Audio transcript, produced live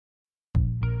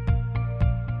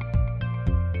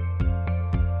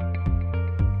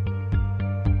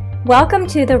Welcome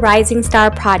to the Rising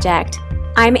Star Project.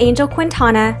 I'm Angel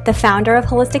Quintana, the founder of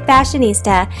Holistic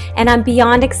Fashionista, and I'm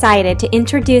beyond excited to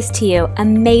introduce to you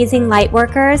amazing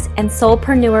lightworkers and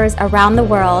soulpreneurs around the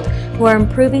world who are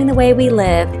improving the way we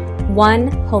live, one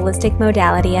holistic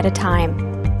modality at a time.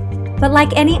 But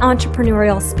like any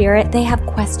entrepreneurial spirit, they have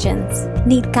questions,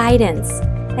 need guidance,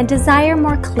 and desire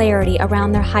more clarity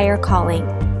around their higher calling,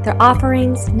 their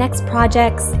offerings, next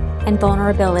projects, and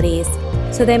vulnerabilities,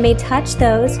 so they may touch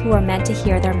those who are meant to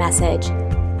hear their message.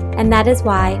 And that is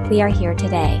why we are here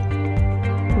today.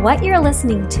 What you're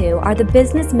listening to are the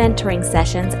business mentoring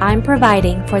sessions I'm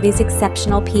providing for these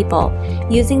exceptional people,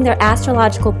 using their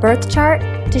astrological birth chart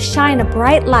to shine a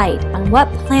bright light on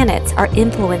what planets are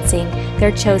influencing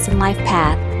their chosen life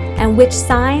path and which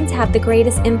signs have the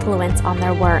greatest influence on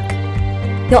their work.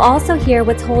 You'll also hear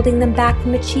what's holding them back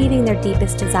from achieving their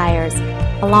deepest desires,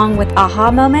 along with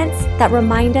aha moments that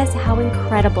remind us how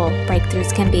incredible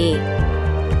breakthroughs can be.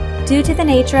 Due to the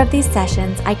nature of these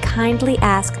sessions, I kindly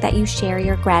ask that you share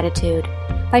your gratitude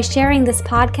by sharing this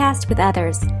podcast with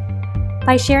others.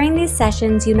 By sharing these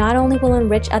sessions, you not only will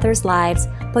enrich others' lives,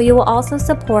 but you will also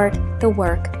support the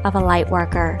work of a light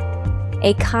worker,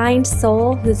 a kind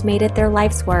soul who's made it their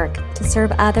life's work to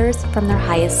serve others from their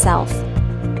highest self.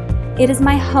 It is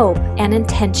my hope and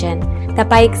intention that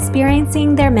by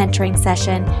experiencing their mentoring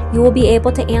session, you will be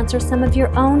able to answer some of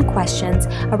your own questions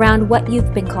around what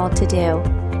you've been called to do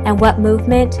and what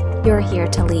movement you're here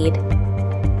to lead.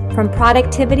 From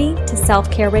productivity to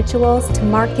self-care rituals to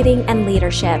marketing and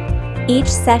leadership, each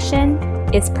session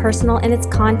is personal in its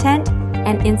content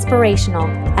and inspirational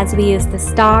as we use the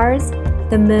stars,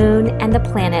 the moon, and the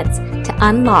planets to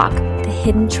unlock the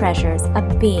hidden treasures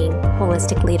of being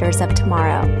holistic leaders of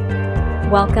tomorrow.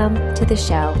 Welcome to the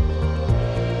show.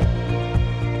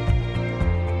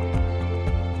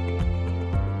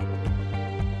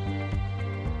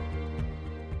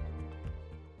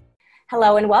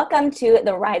 Hello and welcome to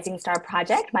the Rising Star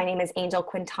Project. My name is Angel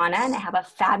Quintana and I have a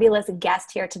fabulous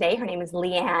guest here today. Her name is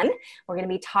Leanne. We're going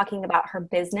to be talking about her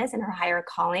business and her higher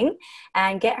calling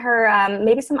and get her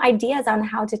maybe some ideas on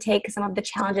how to take some of the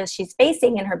challenges she's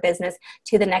facing in her business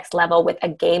to the next level with a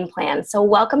game plan. So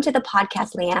welcome to the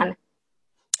podcast, Leanne.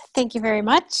 Thank you very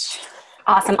much.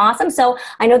 Awesome. So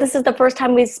I know this is the first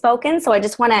time we've spoken, so I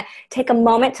just want to take a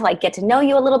moment to get to know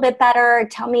you a little bit better.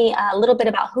 Tell me a little bit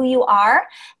about who you are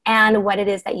and what it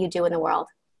is that you do in the world.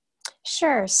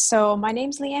 Sure. So my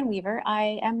name's Leanne Weaver.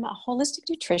 I am a holistic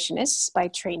nutritionist by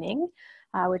training,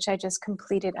 which I just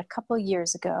completed a couple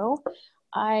years ago.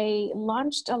 I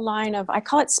launched a line of, I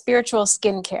call it spiritual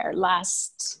skincare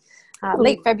last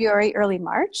late February, early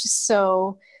March.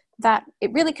 So that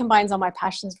it really combines all my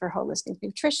passions for holistic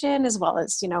nutrition, as well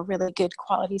as, really good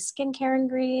quality skincare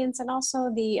ingredients, and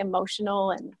also the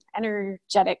emotional and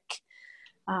energetic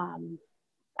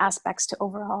aspects to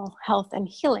overall health and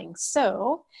healing.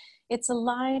 So it's a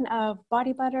line of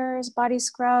body butters, body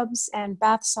scrubs, and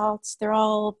bath salts. They're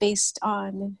all based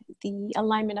on the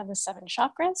alignment of the 7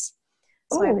 chakras.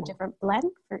 So I have a different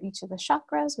blend for each of the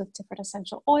chakras with different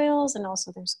essential oils, and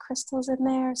also there's crystals in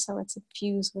there. So it's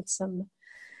infused with some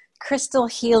crystal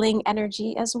healing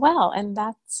energy as well. And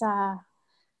that's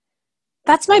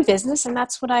my business, and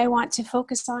that's what I want to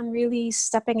focus on, really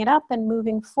stepping it up and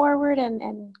moving forward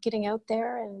and getting out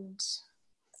there and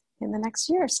in the next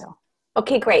year or so.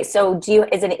 Okay, great. So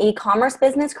is it an e-commerce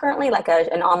business currently, like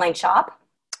an online shop?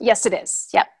 Yes, it is.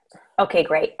 Yep. Okay,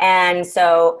 great. And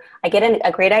so I get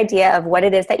a great idea of what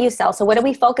it is that you sell. So what are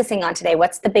we focusing on today?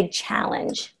 What's the big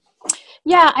challenge?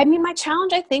 Yeah, my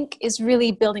challenge, I think, is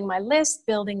really building my list,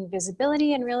 building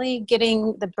visibility, and really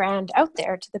getting the brand out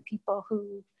there to the people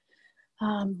who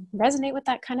resonate with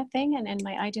that kind of thing and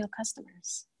my ideal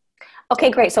customers. Okay,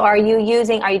 great. So are you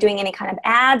doing any kind of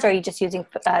ads? Or are you just using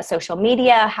social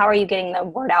media? How are you getting the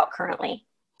word out currently?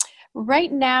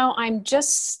 Right now, I'm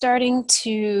just starting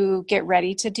to get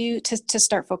ready to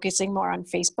start focusing more on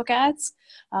Facebook ads.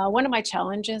 One of my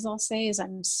challenges, I'll say, is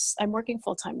I'm working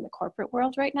full time in the corporate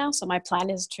world right now. So my plan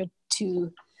is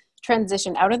to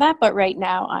transition out of that. But right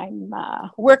now, I'm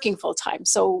working full time.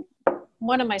 So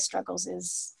one of my struggles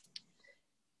is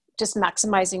just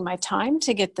maximizing my time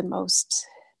to get the most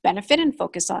benefit and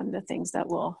focus on the things that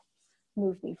will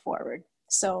move me forward.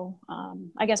 So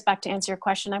I guess back to answer your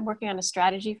question, I'm working on a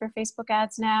strategy for Facebook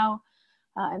ads now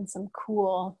and some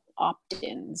cool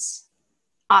opt-ins.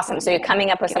 Awesome. So you're coming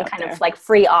up with some kind of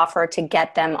free offer to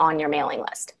get them on your mailing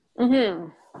list. Mm-hmm.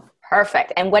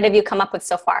 Perfect. And what have you come up with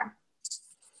so far?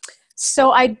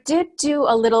 So I did do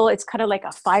a little, it's kind of like a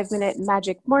 5-minute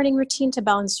magic morning routine to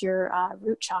balance your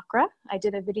root chakra. I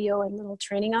did a video and little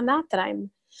training on that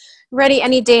I'm ready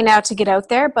any day now to get out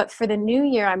there. But for the new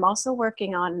year, I'm also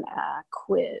working on a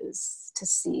quiz to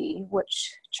see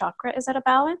which chakra is out of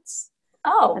balance.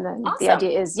 Oh, and then awesome. The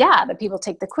idea is, that people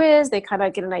take the quiz, they kind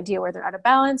of get an idea where they're out of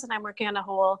balance. And I'm working on a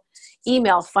whole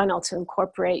email funnel to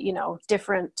incorporate,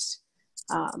 different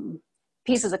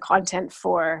pieces of content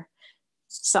for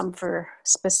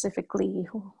specifically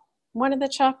one of the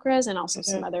chakras, and also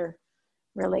some other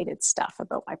related stuff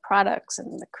about my products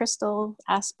and the crystal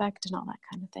aspect and all that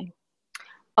kind of thing.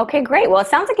 Okay, great. Well, it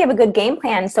sounds like you have a good game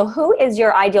plan. So who is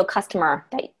your ideal customer?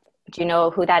 Do you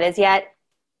know who that is yet?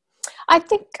 I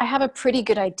think I have a pretty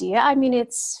good idea. I mean,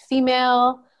 it's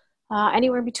female,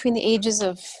 anywhere between the ages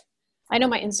of, I know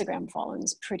my Instagram following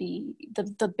is pretty,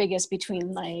 the biggest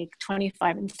between like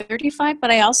 25 and 35,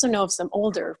 but I also know of some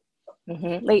older,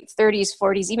 late 30s,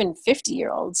 40s, even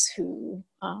 50-year-olds who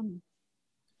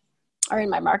are in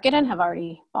my market and have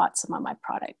already bought some of my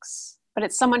products. But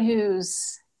it's someone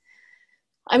who's,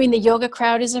 the yoga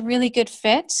crowd is a really good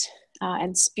fit,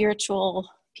 and spiritual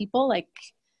people, like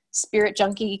spirit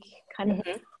junkie kind of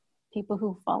people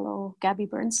who follow Gabby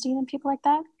Bernstein and people like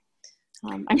that.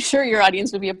 I'm sure your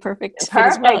audience would be a perfect fit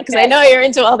as well, because I know you're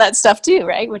into all that stuff too,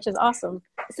 right? Which is awesome.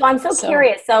 So I'm so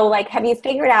curious. So like, have you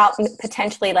figured out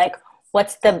potentially like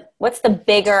what's the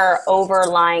bigger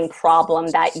overlying problem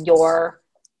that your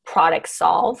products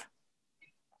solve?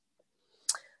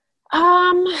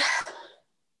 I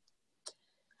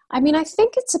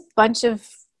think it's a bunch of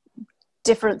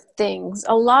different things.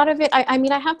 A lot of it, I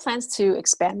have plans to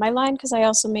expand my line, because I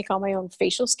also make all my own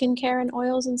facial skincare and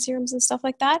oils and serums and stuff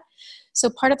like that. So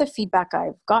part of the feedback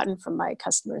I've gotten from my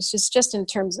customers is just in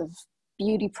terms of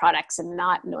beauty products and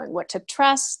not knowing what to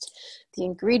trust, the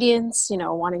ingredients,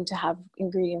 wanting to have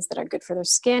ingredients that are good for their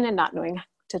skin and not knowing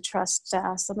to trust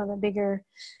some of the bigger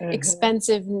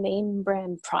expensive name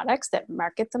brand products that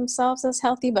market themselves as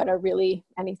healthy but are really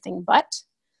anything but.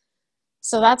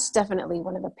 So that's definitely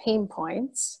one of the pain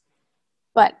points.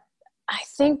 But I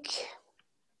think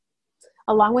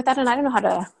along with that, and I don't know how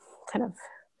to kind of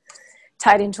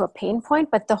tie it into a pain point,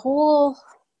 but the whole,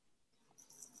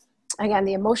 again,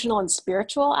 the emotional and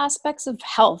spiritual aspects of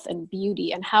health and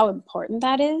beauty and how important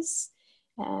that is.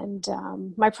 And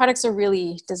my products are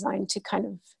really designed to kind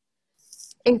of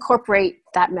incorporate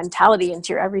that mentality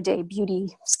into your everyday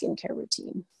beauty skincare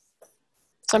routine.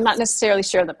 So I'm not necessarily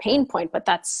sure the pain point, but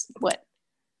that's what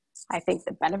I think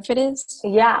the benefit is.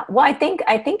 Yeah. Well, I think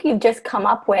you've just come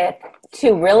up with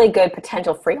 2 really good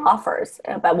potential free offers,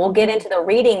 but we'll get into the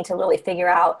reading to really figure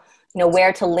out,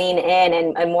 where to lean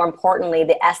in and more importantly,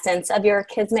 the essence of your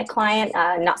Kismet client,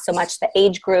 not so much the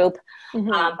age group,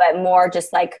 but more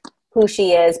just like who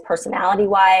she is personality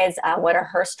wise, what are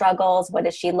her struggles, what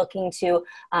is she looking to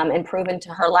improve into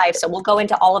her life. So we'll go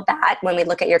into all of that when we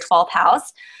look at your 12th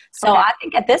house. So I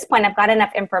think at this point, I've got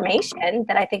enough information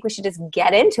that I think we should just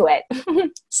get into it.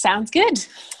 Sounds good.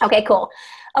 Okay, cool.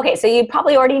 Okay, so you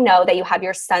probably already know that you have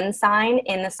your sun sign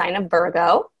in the sign of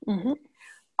Virgo.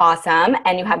 Awesome.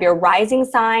 And you have your rising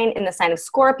sign in the sign of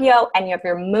Scorpio, and you have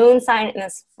your moon sign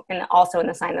also in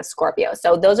the sign of Scorpio.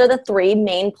 So those are the 3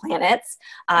 main planets.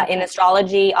 In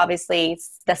astrology, obviously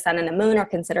the sun and the moon are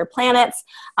considered planets.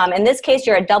 In this case,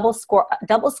 you're a double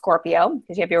Scorpio,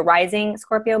 because you have your rising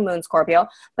Scorpio, moon Scorpio,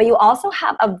 but you also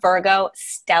have a Virgo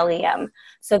stellium.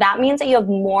 So that means that you have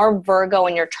more Virgo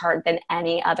in your chart than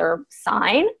any other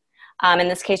sign. In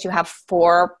this case, you have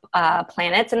 4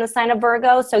 planets in the sign of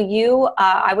Virgo. So you,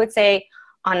 I would say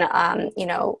on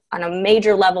a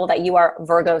major level that you are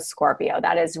Virgo Scorpio.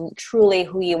 That is truly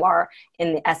who you are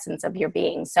in the essence of your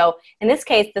being. So in this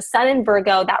case, the sun in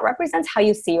Virgo, that represents how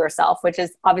you see yourself, which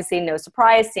is obviously no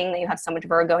surprise seeing that you have so much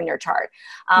Virgo in your chart.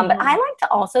 But I like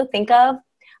to also think of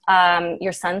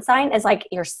your sun sign as like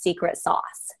your secret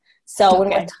sauce.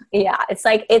 So it's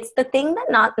like, it's the thing that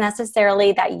not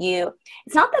necessarily that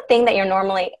it's not the thing that you're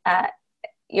normally,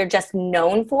 you're just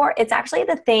known for. It's actually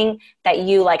the thing that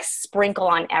you like sprinkle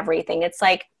on everything. It's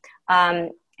like,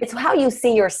 it's how you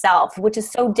see yourself, which is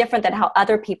so different than how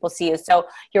other people see you. So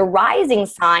your rising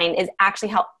sign is actually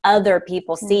how other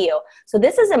people see you. So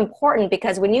this is important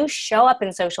because when you show up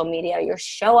in social media, you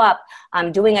show up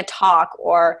doing a talk,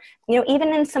 or,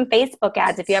 even in some Facebook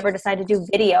ads, if you ever decide to do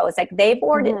videos, like they've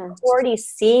already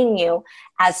seeing you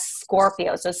as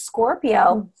Scorpio. So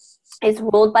Scorpio is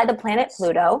ruled by the planet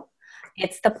Pluto.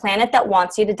 It's the planet that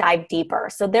wants you to dive deeper.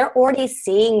 So they're already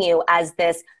seeing you as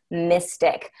this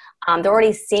mystic. They're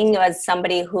already seeing you as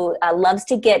somebody who loves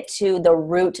to get to the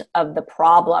root of the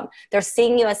problem. They're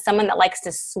seeing you as someone that likes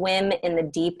to swim in the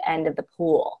deep end of the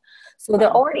pool. So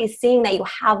they're already seeing that you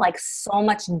have like so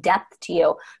much depth to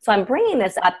you. So I'm bringing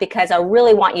this up because I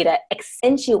really want you to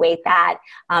accentuate that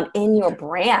in your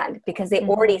brand, because they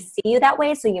already see you that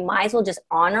way. So you might as well just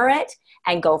honor it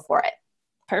and go for it.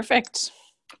 Perfect.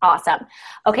 Awesome.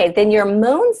 Okay, then your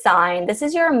moon sign, this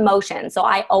is your emotion. So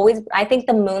I think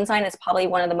the moon sign is probably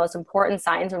one of the most important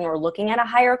signs when we're looking at a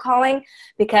higher calling,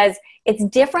 because it's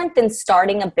different than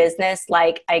starting a business.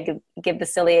 Like I give the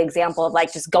silly example of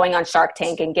like just going on Shark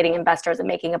Tank and getting investors and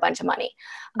making a bunch of money.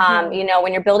 You know,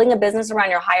 when you're building a business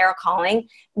around your higher calling,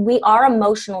 we are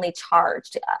emotionally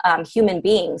charged human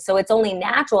beings. So it's only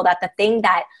natural that the thing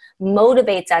that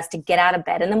motivates us to get out of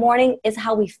bed in the morning is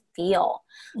how we feel.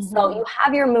 So you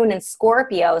have your moon in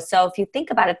Scorpio. So if you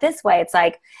think about it this way, it's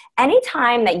like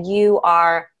anytime that you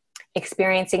are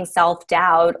experiencing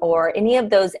self-doubt or any of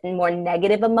those more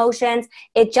negative emotions,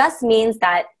 it just means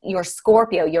that your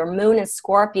Scorpio, your moon in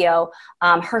Scorpio,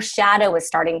 her shadow is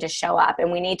starting to show up,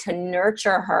 and we need to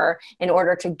nurture her in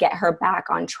order to get her back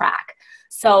on track.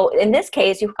 So in this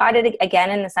case, you've got it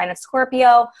again in the sign of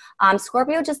Scorpio.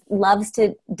 Scorpio just loves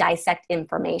to dissect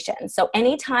information. So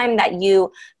anytime that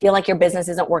you feel like your business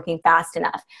isn't working fast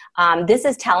enough, this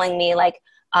is telling me like,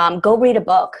 go read a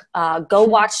book, go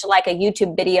watch like a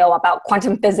YouTube video about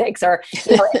quantum physics, or it's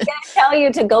going to tell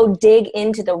you to go dig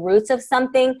into the roots of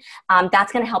something.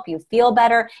 That's going to help you feel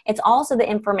better. It's also the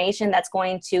information that's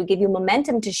going to give you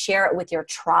momentum to share it with your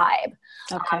tribe.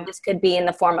 Okay. This could be in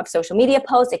the form of social media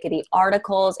posts. It could be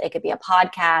articles. It could be a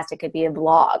podcast. It could be a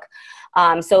blog.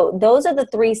 So those are the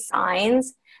three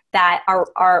signs that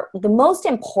are the most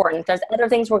important. There's other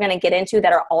things we're going to get into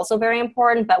that are also very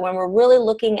important, but when we're really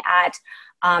looking at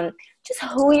just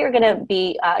who you're going to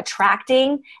be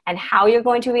attracting and how you're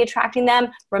going to be attracting them,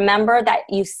 remember that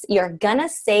you're going to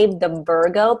save the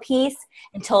Virgo piece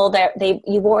until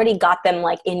you've already got them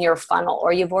like in your funnel,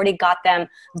 or you've already got them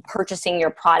purchasing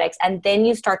your products, and then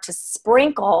you start to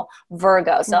sprinkle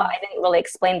Virgo. So I didn't really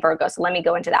explain Virgo, so let me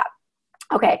go into that.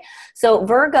 Okay, so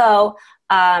Virgo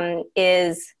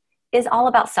is all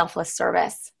about selfless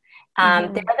service.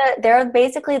 They're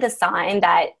basically the sign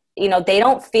that, you know, they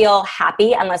don't feel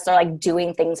happy unless they're like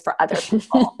doing things for other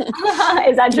people.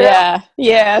 Is that true? Yeah.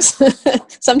 Yes.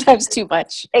 Sometimes too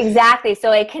much. Exactly.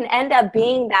 So it can end up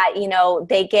being that, you know,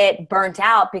 they get burnt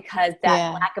out because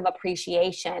that lack of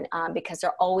appreciation, because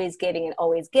they're always giving and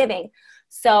always giving.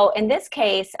 So in this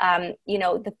case, you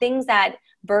know, the things that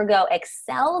Virgo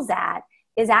excels at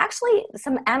is actually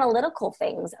some analytical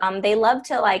things. They love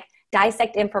to like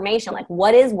dissect information, like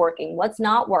what is working, what's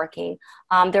not working.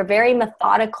 They're very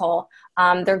methodical.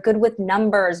 They're good with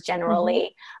numbers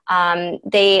generally.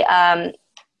 They,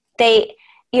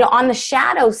 you know, on the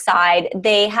shadow side,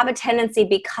 they have a tendency,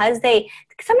 because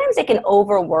sometimes they can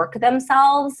overwork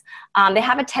themselves. They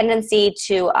have a tendency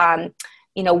to,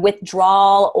 you know,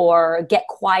 withdraw or get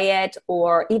quiet,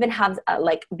 or even have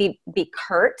like be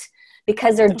curt,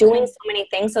 because they're doing so many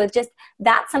things. So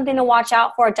that's something to watch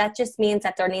out for. That just means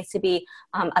that there needs to be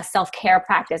a self-care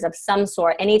practice of some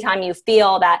sort. Anytime you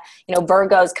feel that, you know,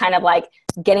 Virgo's kind of like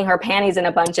getting her panties in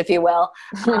a bunch, if you will,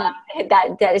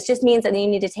 that it just means that you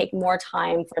need to take more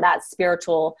time for that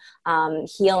spiritual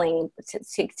healing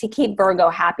to keep Virgo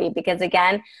happy. Because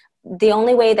again, the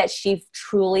only way that she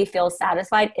truly feels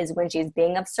satisfied is when she's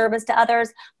being of service to others.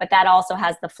 But that also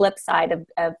has the flip side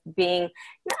of being,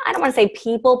 I don't want to say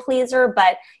people pleaser,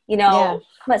 but, you know,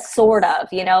 but sort of,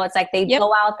 you know, it's like they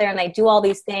go out there and they do all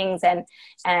these things, and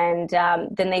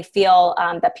then they feel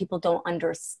that people don't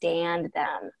understand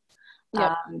them.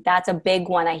 That's a big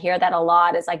one. I hear that a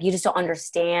lot. It's like, you just don't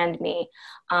understand me.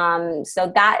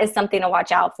 So that is something to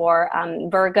watch out for.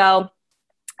 Virgo,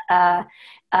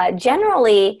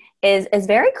 generally is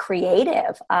very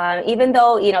creative, even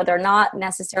though, you know, they're not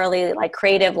necessarily like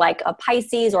creative like a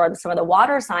Pisces or some of the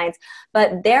water signs,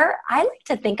 but I like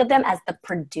to think of them as the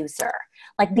producer,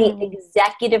 like the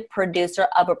executive producer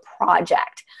of a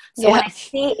project. So when I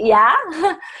see,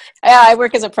 I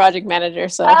work as a project manager.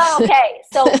 So okay.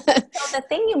 So the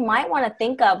thing you might want to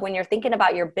think of when you're thinking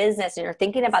about your business and you're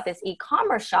thinking about this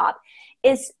e-commerce shop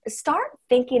is start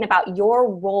thinking about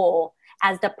your role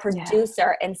as the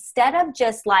producer, instead of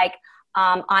just like,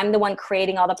 I'm the one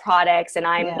creating all the products and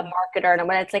I'm the marketer. And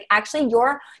when it's like, actually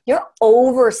you're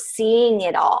overseeing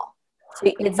it all.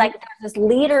 So it's like there's this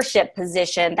leadership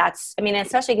position that's, I mean,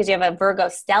 especially because you have a Virgo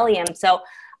stellium. So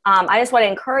I just want to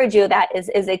encourage you that is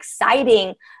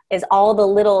exciting as all the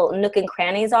little nook and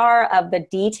crannies are of the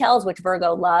details, which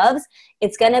Virgo loves.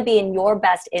 It's going to be in your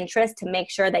best interest to make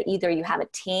sure that either you have a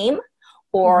team,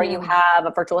 or you have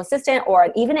a virtual assistant, or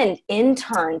even an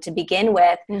intern to begin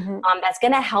with, that's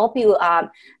going to help you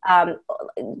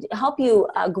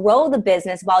grow the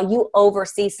business while you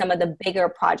oversee some of the bigger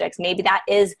projects. Maybe that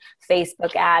is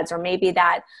Facebook ads, or maybe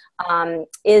that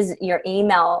is your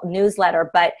email newsletter,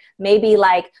 but maybe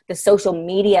like the social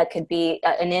media could be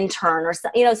an intern, or so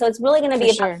it's really going to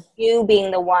be about you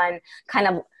being the one kind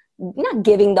of not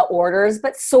giving the orders,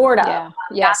 but sort of.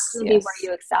 That's going to be where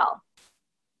you excel.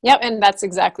 Yep. And that's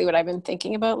exactly what I've been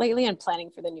thinking about lately and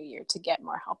planning for the new year to get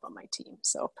more help on my team.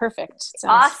 So perfect.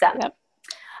 Awesome. Yep.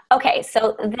 Okay.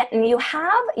 So then you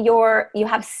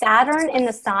have Saturn in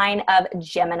the sign of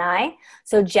Gemini.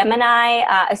 So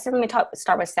Gemini, so let me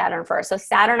start with Saturn first. So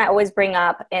Saturn, I always bring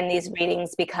up in these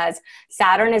readings because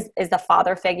Saturn is the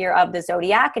father figure of the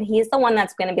zodiac. And he's the one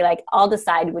that's going to be like, I'll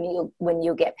decide when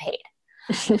you get paid.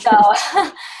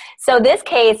 So this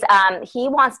case, he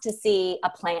wants to see a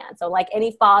plan. So like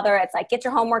any father, it's like, get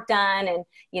your homework done, and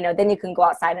then you can go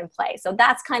outside and play. So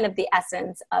that's kind of the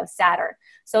essence of Saturn.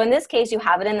 So in this case, you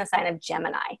have it in the sign of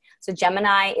Gemini. So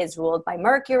Gemini is ruled by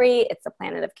Mercury. It's the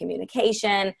planet of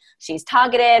communication. She's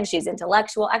talkative. She's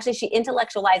intellectual. Actually, she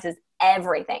intellectualizes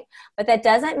everything, but that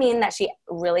doesn't mean that she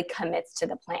really commits to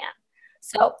the plan.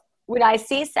 So when I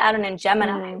see Saturn and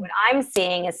Gemini, what I'm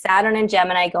seeing is Saturn and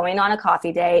Gemini going on a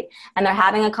coffee date, and they're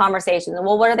having a conversation.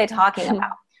 Well, what are they talking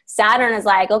about? Saturn is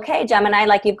like, okay, Gemini,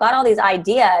 like you've got all these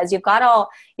ideas, you've got all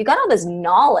this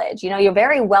knowledge, you're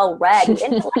very well read, you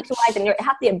intellectualize, and you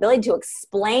have the ability to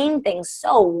explain things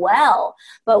so well.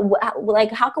 But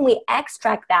like, how can we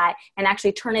extract that and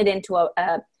actually turn it into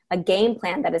a game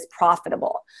plan that is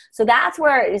profitable? So that's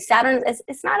where Saturn is.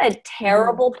 It's not a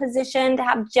terrible position to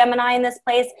have Gemini in this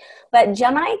place, but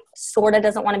Gemini sort of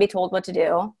doesn't want to be told what to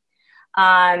do.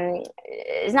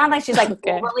 It's not like she's like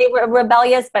overly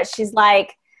rebellious, but she's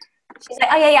like,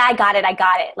 oh yeah, I got it.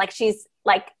 Like she's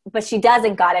like, but she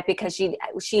doesn't got it because she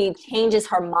changes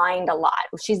her mind a lot.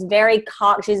 She's very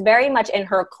much in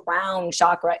her crown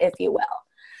chakra, if you will.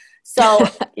 So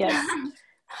yes.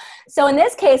 So in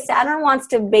this case, Saturn wants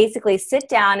to basically sit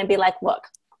down and be like, look,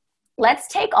 let's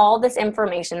take all this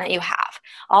information that you have,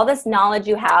 all this knowledge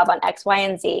you have on X, Y,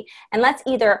 and Z, and let's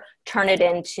either turn it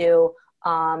into,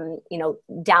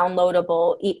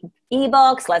 downloadable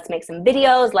ebooks. Let's make some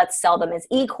videos. Let's sell them as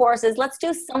e-courses. Let's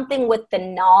do something with the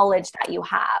knowledge that you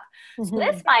have. So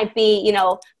this might be,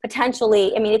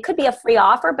 potentially, it could be a free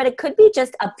offer, but it could be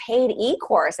just a paid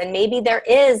e-course. And maybe there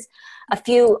is a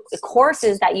few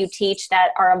courses that you teach that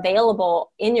are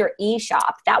available in your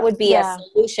e-shop. That would be a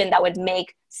solution that would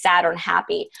make Saturn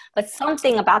happy. But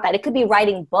something about that, it could be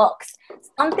writing books,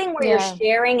 something where you're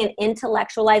sharing and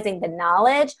intellectualizing the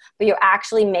knowledge, but you're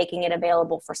actually making it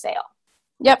available for sale.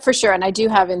 Yep, for sure. And I do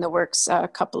have in the works a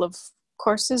couple of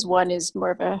courses. One is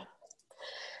more of a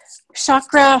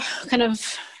chakra kind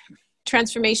of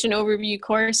transformation overview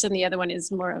course, and the other one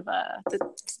is more of the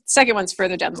second one's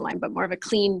further down the line, but more of a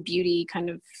clean beauty kind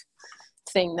of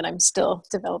thing that I'm still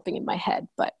developing in my head.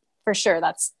 But for sure,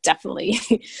 that's definitely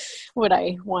what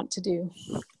I want to do.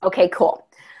 Okay, cool.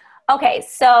 Okay,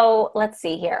 so let's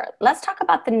see here. Let's talk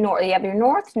about the north. You have your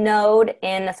north node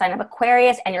in the sign of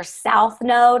Aquarius and your south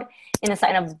node in the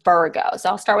sign of Virgo. So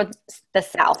I'll start with the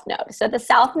south node. So the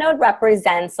south node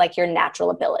represents like your natural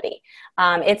ability.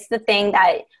 It's the thing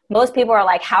that most people are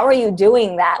like, how are you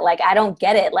doing that? Like, I don't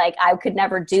get it. Like, I could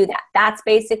never do that. That's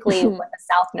basically what the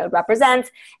south node represents.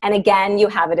 And again, you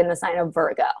have it in the sign of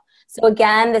Virgo. So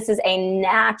again, this is a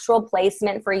natural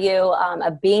placement for you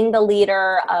of being the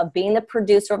leader, of being the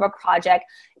producer of a project,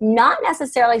 not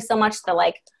necessarily so much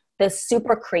the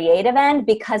super creative end,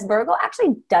 because Virgo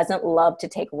actually doesn't love to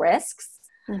take risks.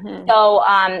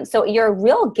 So your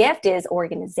real gift is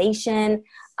organization,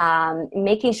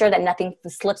 making sure that nothing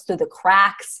slips through the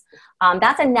cracks.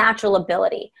 That's a natural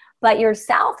ability. But your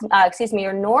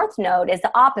your north node is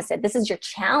the opposite. This is your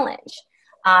challenge.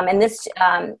 And in this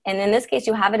case,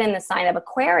 you have it in the sign of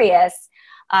Aquarius.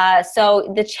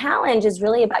 So the challenge is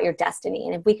really about your destiny.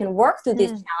 And if we can work through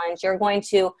this challenge, you're going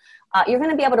to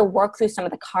be able to work through some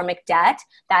of the karmic debt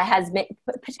that has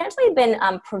potentially been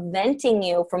preventing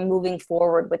you from moving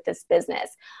forward with this business.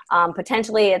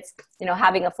 Potentially it's,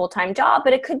 having a full-time job,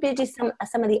 but it could be just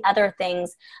some of the other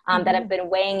things that have been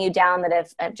weighing you down, that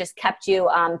have just kept you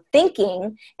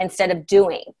thinking instead of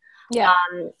doing. Yeah.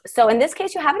 So in this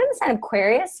case, you have it in the sign of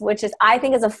Aquarius, which I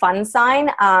think is a fun sign.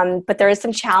 But there is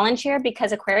some challenge here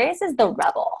because Aquarius is the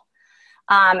rebel.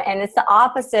 And it's the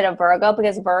opposite of Virgo,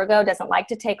 because Virgo doesn't like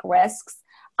to take risks.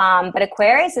 But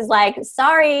Aquarius is like,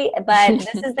 sorry, but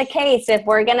this is the case. If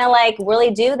we're going to like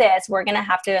really do this, we're going to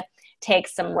have to take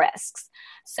some risks.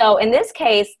 So in this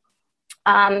case,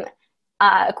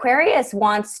 Aquarius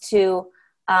wants to,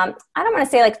 I don't want to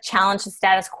say like challenge the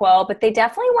status quo, but they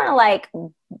definitely want to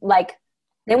like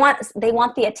they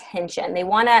want the attention. They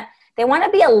want to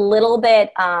be a little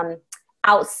bit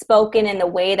outspoken in the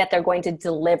way that they're going to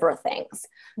deliver things.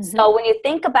 Mm-hmm. So when you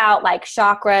think about like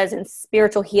chakras and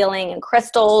spiritual healing and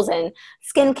crystals and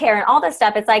skincare and all this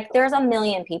stuff, it's like there's a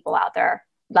million people out there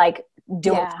like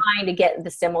trying to get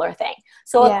the similar thing.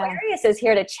 So Aquarius is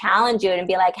here to challenge you and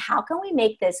be like, how can we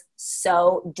make this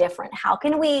so different? How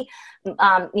can we,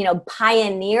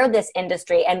 pioneer this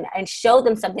industry and show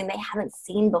them something they haven't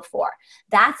seen before?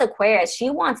 That's Aquarius. She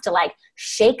wants to like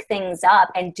shake things up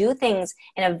and do things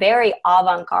in a very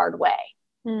avant-garde way.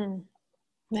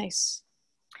 Nice.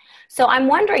 So I'm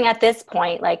wondering at this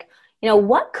point, like,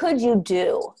 what could you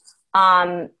do,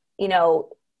 that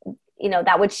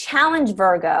would challenge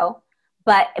Virgo,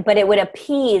 but it would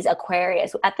appease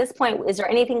Aquarius. At this point, is there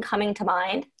anything coming to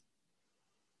mind?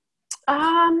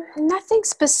 Nothing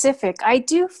specific. I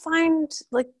do find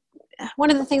like one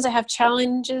of the things I have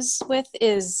challenges with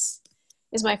is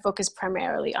my focus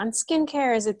primarily on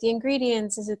skincare. Is it the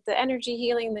ingredients? Is it the energy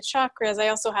healing, the chakras? I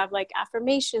also have like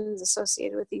affirmations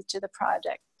associated with each of the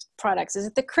products. Is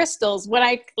it the crystals?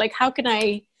 How can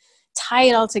I tie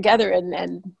it all together?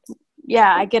 And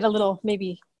I get a little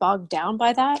maybe bogged down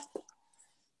by that.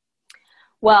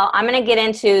 Well, I'm going to get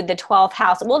into the 12th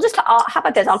house. How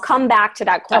about this? I'll come back to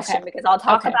that question because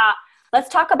let's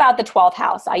talk about the 12th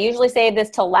house. I usually save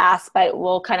this till last, but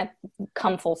we'll kind of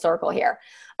come full circle here.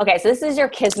 Okay. So this is your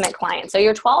Kismet client. So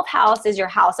your 12th house is your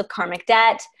house of karmic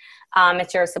debt.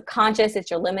 It's your subconscious. It's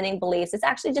your limiting beliefs. It's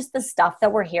actually just the stuff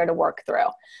that we're here to work through.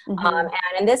 Mm-hmm. And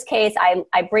in this case,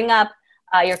 I bring up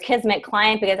your Kismet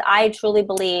client because I truly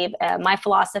believe my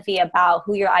philosophy about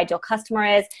who your ideal customer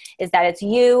is that it's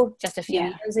you just a few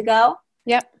years ago.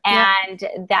 Yep. And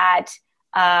that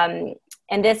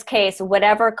in this case,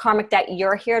 whatever karmic debt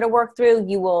you're here to work through,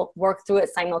 you will work through it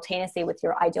simultaneously with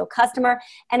your ideal customer.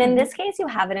 And in this case, you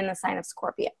have it in the sign of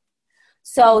Scorpio.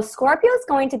 So Scorpio is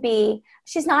going to be,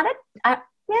 she's not I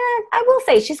will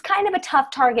say she's kind of a tough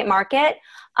target market,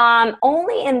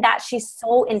 only in that she's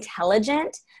so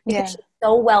intelligent because she's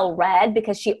so well read,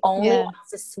 because she only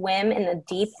wants to swim in the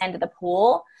deep end of the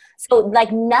pool. So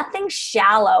like nothing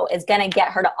shallow is going to get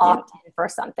her to opt in for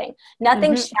something.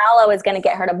 Nothing shallow is going to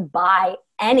get her to buy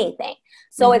anything.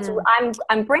 So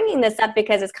I'm bringing this up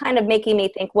because it's kind of making me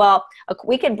think, well,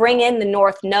 we could bring in the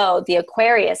North Node, the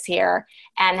Aquarius here,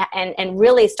 and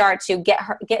really start to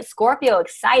get Scorpio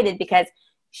excited because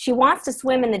she wants to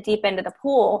swim in the deep end of the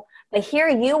pool, but here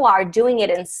you are doing it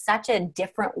in such a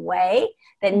different way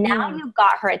that now you've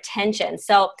got her attention.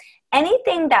 So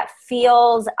anything that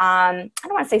feels, I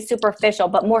don't want to say superficial,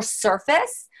 but more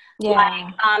surface,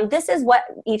 like this is what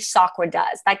each chakra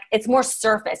does. Like it's more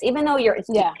surface, even though you're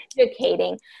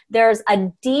educating, there's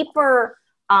a deeper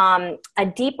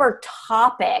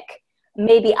topic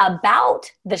maybe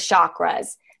about the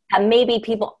chakras that maybe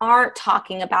people aren't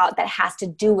talking about that has to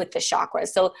do with the chakras.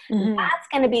 So that's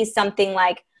going to be something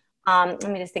like, let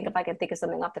me just think if I can think of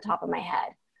something off the top of my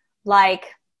head. Like,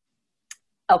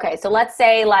 okay, so let's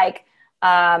say like,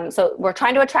 so we're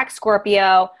trying to attract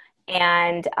Scorpio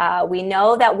and we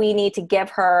know that we need to give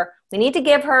her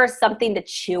something to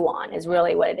chew on is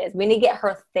really what it is. We need to get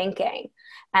her thinking.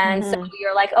 And so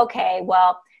you're like, okay,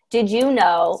 well, did you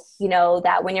know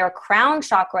that when your crown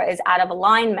chakra is out of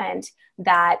alignment,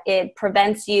 that it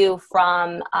prevents you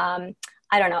from,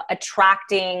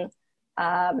 attracting,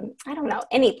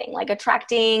 anything, like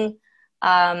attracting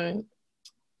a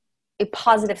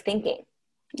positive thinking.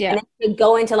 Yeah. And then you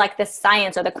go into like the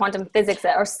science or the quantum physics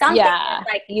or something. Yeah.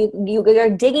 Like you're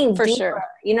digging for deeper. Sure.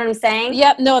 You know what I'm saying?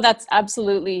 Yep. No, that's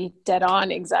absolutely dead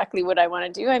on. Exactly what I want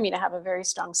to do. I mean, I have a very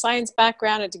strong science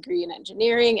background, a degree in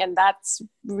engineering, and that's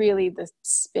really the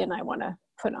spin I want to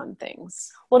put on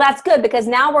things. Well, that's good because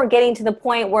now we're getting to the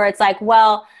point where it's like,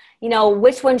 well,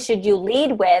 which one should you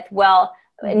lead with? Well,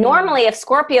 normally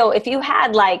if you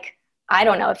had like, I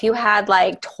don't know, if you had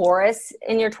like Taurus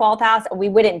in your 12th house, we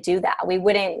wouldn't do that. We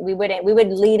would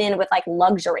lead in with like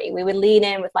luxury. We would lead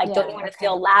in with like, don't you want to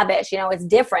feel lavish? It's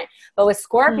different. But with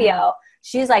Scorpio,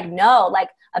 she's like, no, like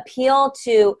appeal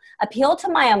to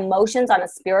my emotions on a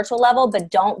spiritual level, but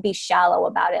don't be shallow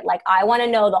about it. Like, I want to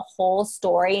know the whole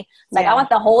story. Like I want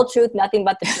the whole truth, nothing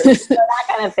but the truth. So that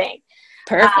kind of thing.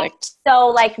 Perfect. So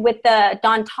like with the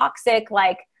non-toxic,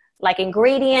 like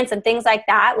ingredients and things like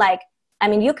that, like, I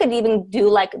mean, you could even do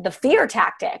like the fear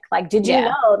tactic. Like, did you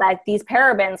know that these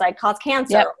parabens like cause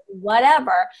cancer,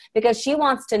 whatever, because she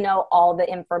wants to know all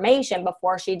the information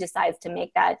before she decides to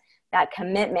make that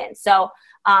commitment. So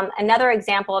another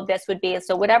example of this would be,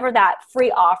 so whatever that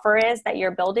free offer is that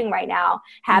you're building right now,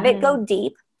 have it go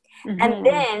deep. And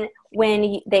then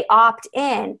when they opt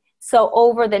in, so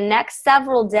over the next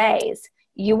several days,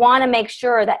 you want to make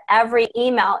sure that every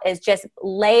email is just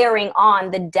layering on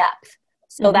the depth,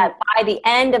 so that by the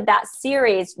end of that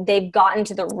series, they've gotten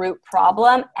to the root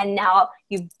problem. And now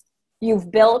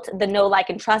you've built the know, like,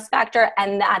 and trust factor.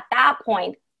 And at that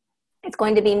point, it's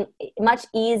going to be much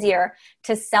easier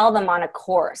to sell them on a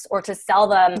course, or to sell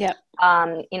them,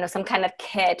 some kind of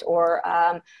kit or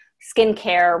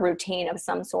skincare routine of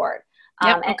some sort.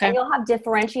 And you'll have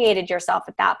differentiated yourself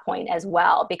at that point as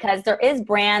well, because there is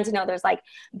brands, there's like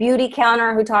Beauty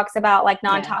Counter who talks about like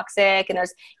non-toxic, and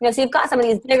there's, so you've got some of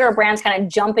these bigger brands kind of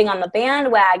jumping on the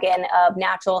bandwagon of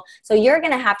natural. So you're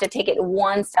going to have to take it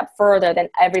one step further than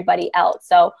everybody else.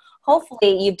 So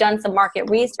hopefully you've done some market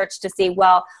research to see,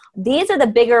 well, these are the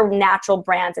bigger natural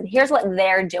brands and here's what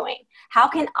they're doing. How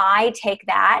can I take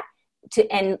that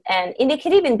and it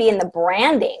could even be in the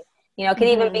branding. It could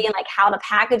even be in like how the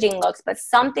packaging looks, but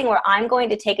something where I'm going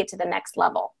to take it to the next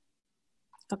level.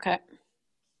 Okay.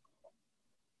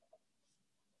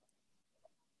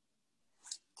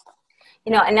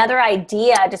 Another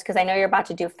idea, just because I know you're about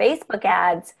to do Facebook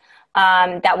ads,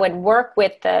 that would work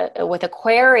with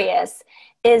Aquarius,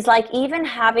 is like even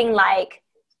having like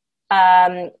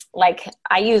I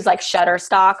use like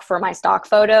Shutterstock for my stock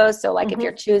photos. So like if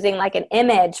you're choosing like an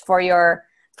image for your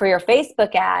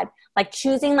Facebook ad, like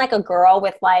choosing like a girl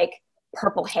with like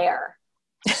purple hair,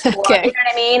 or, you know what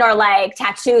I mean? Or like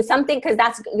tattoo something. Cause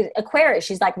that's Aquarius.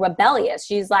 She's like rebellious.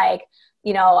 She's like,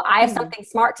 I have something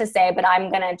smart to say, but I'm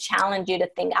going to challenge you to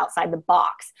think outside the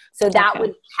box. So that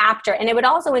would capture, and it would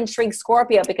also intrigue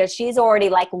Scorpio, because she's already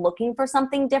like looking for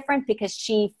something different, because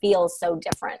she feels so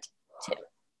different too.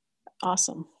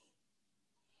 Awesome.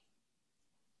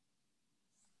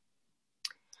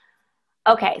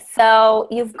 Okay, so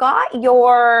you've got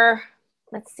your,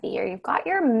 let's see here, you've got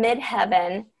your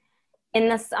midheaven in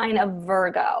the sign of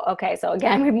Virgo. Okay, so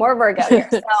again, we have more Virgo here.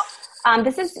 So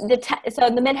this is the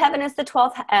midheaven is the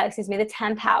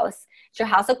 10th house. It's your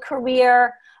house of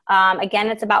career. Again,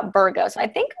 it's about Virgo. So I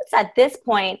think it's at this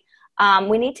point,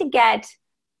 we need to get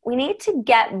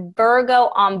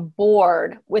Virgo on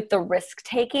board with the risk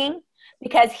taking,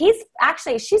 because she's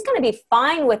going to be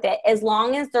fine with it as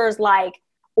long as there's like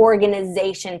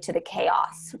organization to the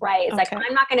chaos, right? It's like,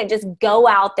 I'm not going to just go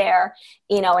out there,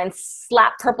 and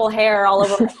slap purple hair all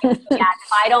over my face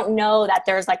if I don't know that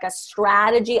there's like a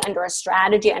strategy under a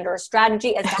strategy under a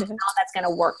strategy as to how that's going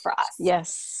to work for us.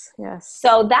 Yes.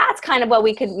 So that's kind of what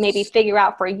we could maybe figure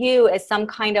out for you, is some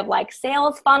kind of like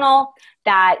sales funnel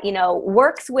that,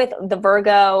 works with the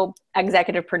Virgo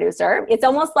executive producer. It's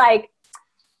almost like,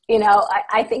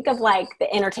 I think of like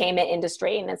the entertainment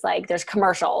industry, and it's like there's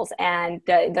commercials, and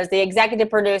there's the executive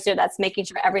producer that's making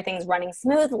sure everything's running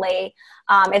smoothly.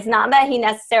 It's not that he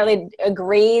necessarily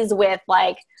agrees with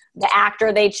like the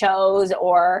actor they chose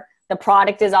or the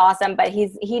product is awesome, but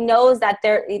he knows that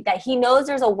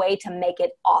there's a way to make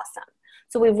it awesome.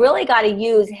 So we've really got to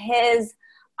use his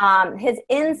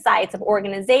insights of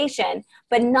organization,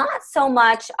 but not so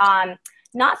much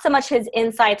his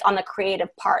insights on the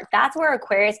creative part. That's where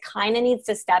Aquarius kind of needs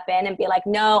to step in and be like,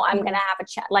 no, I'm going to have a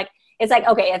chat. Like, it's like,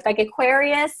 okay, it's like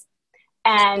Aquarius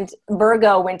and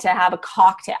Virgo went to have a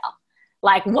cocktail.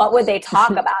 Like, what would they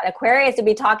talk about? Aquarius would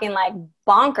be talking like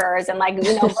bonkers, and like,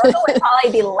 Virgo would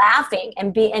probably be laughing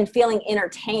and feeling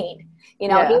entertained. He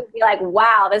would be like,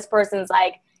 wow, this person's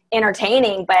like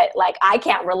entertaining, but like I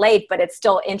can't relate, but it's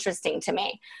still interesting to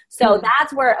me. So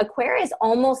that's where Aquarius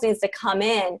almost needs to come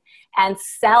in and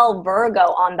sell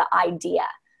Virgo on the idea.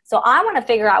 So I want to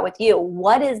figure out with you,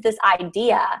 what is this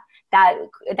idea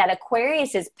that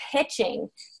Aquarius is pitching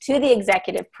to the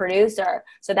executive producer,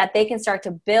 so that they can start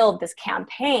to build this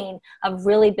campaign of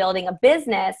really building a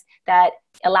business that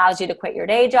allows you to quit your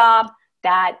day job,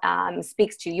 that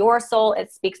speaks to your soul,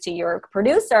 it speaks to your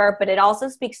producer, but it also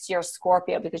speaks to your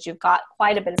Scorpio, because you've got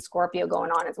quite a bit of Scorpio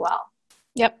going on as well.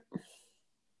 Yep.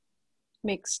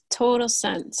 Makes total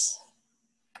sense.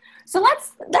 So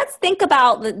let's think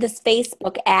about this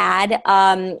Facebook ad.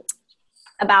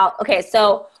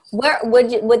 So where would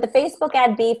the Facebook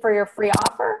ad be for your free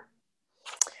offer?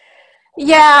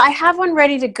 Yeah, I have one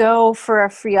ready to go for a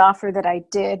free offer that I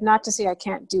did. Not to say I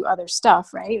can't do other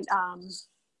stuff, right?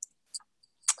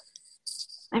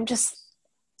 I'm just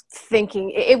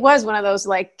thinking it was one of those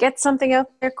like, get something out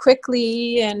there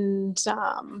quickly and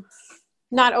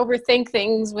not overthink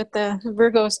things with the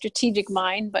Virgo strategic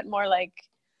mind, but more like,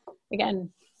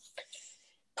 again,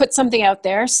 put something out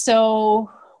there.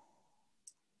 So,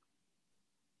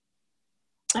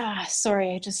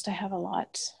 sorry, I have a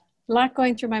lot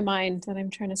going through my mind that I'm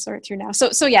trying to sort through now.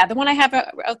 So yeah, the one I have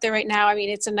out there right now, I mean,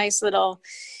 it's a nice little,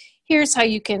 here's how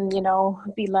you can,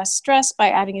 be less stressed by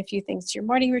adding a few things to your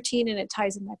morning routine, and it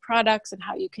ties in my products and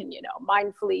how you can,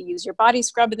 mindfully use your body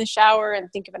scrub in the shower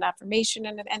and think of an affirmation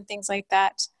and things like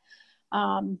that.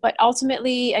 But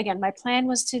ultimately, again, my plan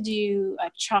was to do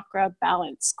a chakra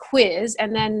balance quiz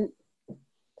and then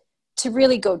to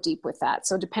really go deep with that.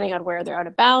 So depending on where they're out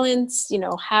of balance,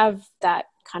 have that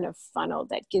kind of funnel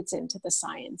that gets into the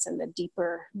science and the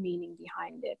deeper meaning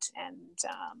behind it. And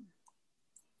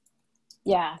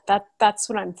that's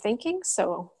what I'm thinking.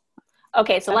 So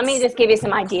okay, so let me just give you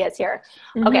some ideas here.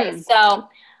 Mm-hmm. Okay, so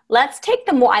let's take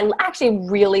I actually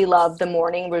really love the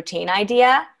morning routine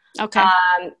idea. Okay.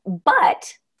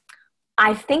 But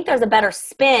I think there's a better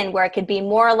spin where it could be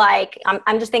more like,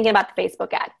 I'm just thinking about the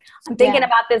Facebook ad. I'm thinking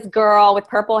about this girl with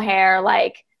purple hair,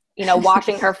 like,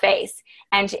 washing her face,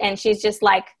 and she's just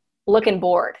like looking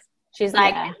bored. She's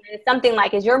like, something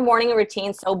like, is your morning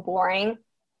routine so boring?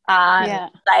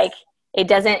 Like it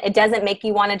doesn't make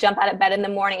you want to jump out of bed in the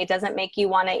morning. It doesn't make you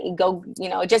want to go,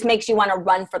 it just makes you want to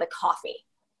run for the coffee.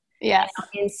 Yeah.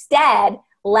 Instead,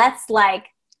 let's like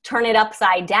turn it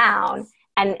upside down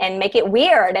and make it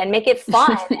weird and make it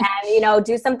fun and,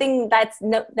 do something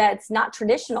that's not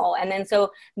traditional. And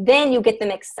then you get them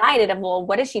excited of, well,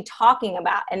 what is she talking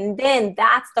about? And then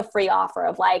that's the free offer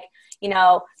of like,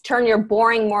 turn your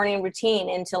boring morning routine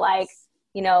into like,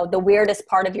 the weirdest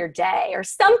part of your day or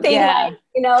something like.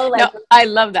 No, I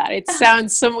love that. It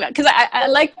sounds so, because I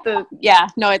like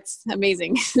it's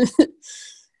amazing.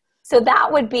 So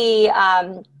that would be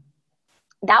an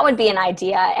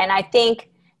idea. And I think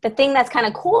the thing that's kind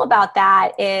of cool about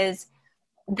that is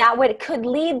that could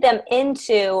lead them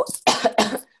into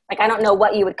like, I don't know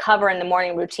what you would cover in the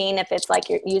morning routine, if it's like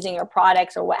you're using your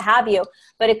products or what have you,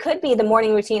 but it could be the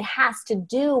morning routine has to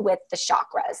do with the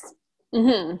chakras.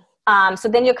 Mm-hmm. So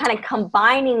then you're kind of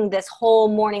combining this whole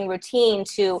morning routine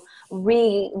to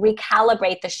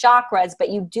recalibrate the chakras, but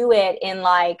you do it in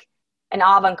like an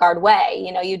avant-garde way.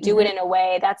 You do it in a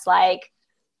way that's like,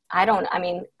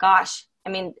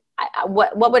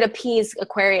 what would appease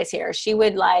Aquarius here? She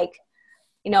would like,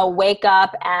 wake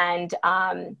up and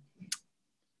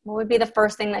what would be the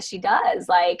first thing that she does?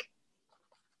 Like,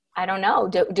 I don't know,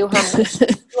 do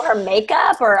her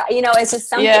makeup or, it's just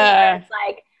something where it's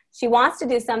like, she wants to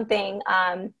do something.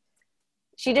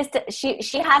 She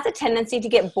has a tendency to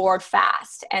get bored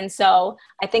fast. And so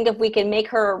I think if we can make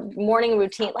her morning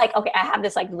routine, like, okay, I have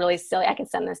this like really silly, I can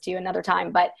send this to you another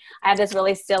time, but I have this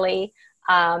really silly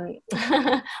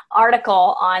article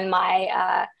on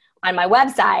my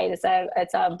website.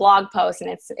 It's a blog post,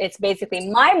 and it's basically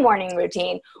my morning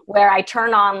routine where I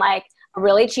turn on like a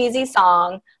really cheesy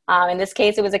song. In this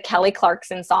case, it was a Kelly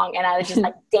Clarkson song, and I would just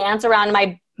like dance around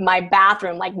my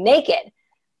bathroom like naked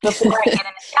before I get in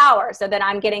the shower. So then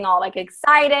I'm getting all like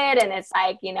excited, and it's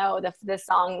like, this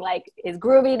song like is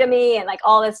groovy to me and like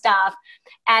all this stuff.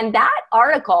 And that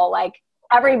article, like,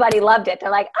 everybody loved it.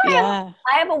 They're like, I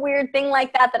have a weird thing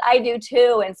like that I do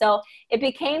too. And so it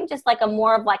became just like a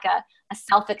more of like a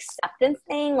self-acceptance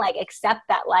thing, like accept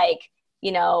that like,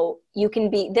 you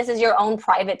can this is your own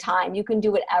private time. You can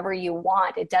do whatever you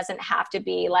want. It doesn't have to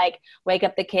be like wake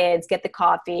up the kids, get the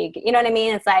coffee. You know what I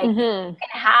mean? It's like, you can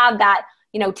have that,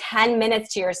 10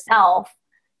 minutes to yourself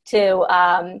to,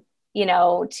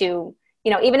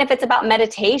 even if it's about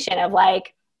meditation of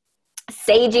like,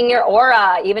 saging your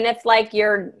aura, even if like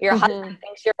your husband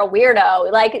thinks you're a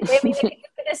weirdo, like you could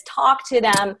just talk to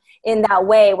them in that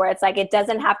way where it's like it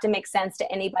doesn't have to make sense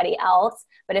to anybody else,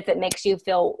 but if it makes you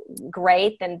feel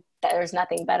great, then there's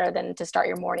nothing better than to start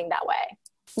your morning that way.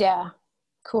 Yeah,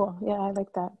 cool. Yeah, I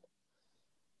like that.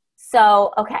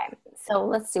 So okay, so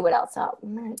let's see what else.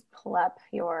 I'm gonna pull up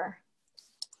your.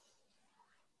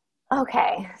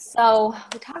 Okay, so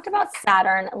we talked about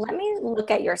Saturn. Let me look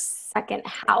at your second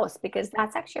house because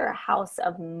that's actually your house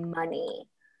of money.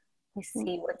 Let me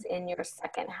see what's in your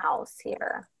second house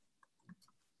here.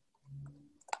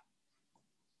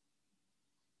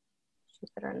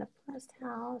 Jupiter in the first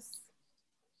house.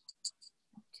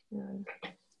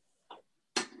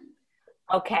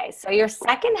 Okay, so your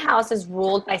second house is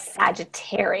ruled by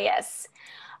Sagittarius.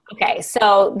 Okay,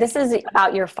 so this is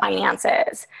about your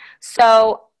finances.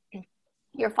 So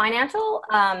your financial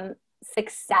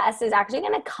success is actually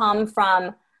going to come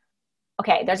from,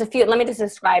 Okay, there's a few. Let me just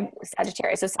describe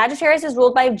Sagittarius. So Sagittarius is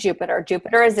ruled by Jupiter.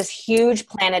 Jupiter is this huge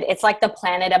planet. It's like the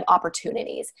planet of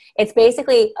opportunities. It's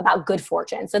basically about good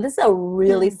fortune. So this is a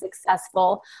really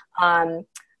successful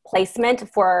placement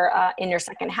for in your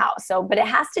second house. So, but it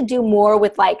has to do more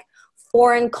with like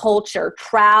foreign culture,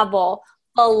 travel,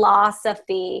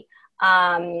 philosophy,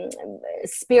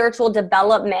 spiritual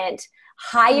development,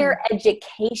 higher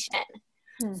education.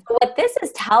 So what this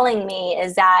is telling me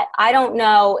is that I don't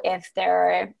know if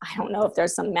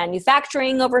there's some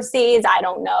manufacturing overseas. I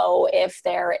don't know if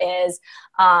there is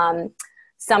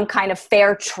some kind of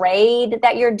fair trade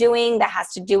that you're doing that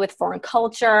has to do with foreign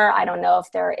culture. I don't know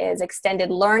if there is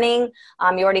extended learning.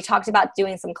 You already talked about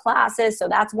doing some classes, so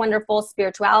that's wonderful.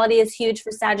 Spirituality is huge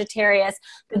for Sagittarius.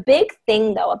 The big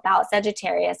thing, though, about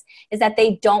Sagittarius is that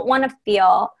they don't want to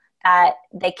feel that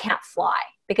they can't fly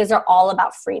because they're all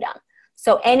about freedom.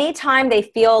 So anytime they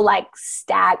feel like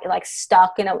stuck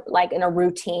in a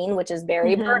routine, which is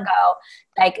very Virgo,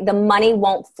 like the money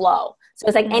won't flow. So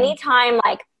it's like anytime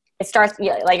like it starts,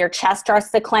 like your chest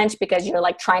starts to clench because you're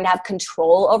like trying to have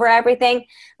control over everything.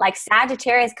 Like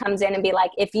Sagittarius comes in and be like,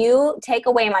 if you take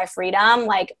away my freedom,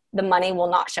 like the money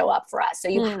will not show up for us. So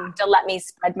you have to let me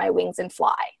spread my wings and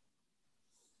fly.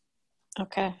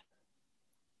 Okay.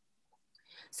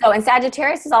 So, and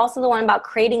Sagittarius is also the one about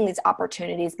creating these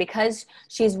opportunities because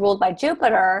she's ruled by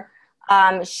Jupiter.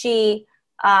 She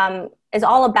is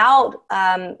all about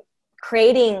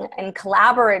creating and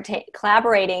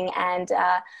collaborating and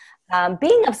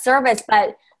being of service,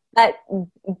 but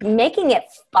making it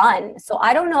fun. So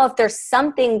I don't know if there's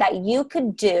something that you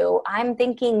could do. I'm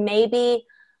thinking maybe,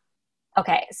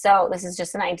 okay, so this is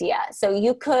just an idea. So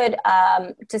you could,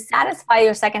 to satisfy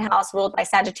your second house ruled by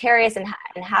Sagittarius and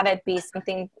have it be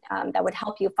something that would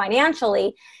help you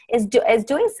financially, is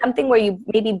doing something where you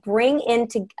maybe bring in,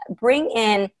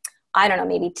 I don't know,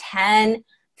 maybe 10,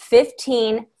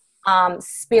 15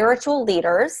 spiritual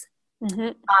leaders,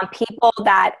 people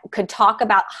that could talk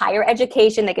about higher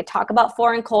education. They could talk about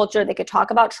foreign culture. They could talk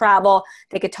about travel.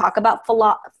 They could talk about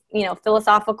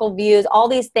philosophical views, all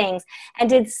these things, and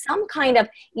did some kind of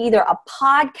either a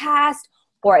podcast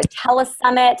or a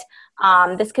telesummit.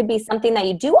 This could be something that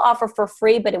you do offer for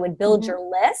free, but it would build your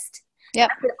list. Yeah.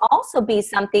 It could also be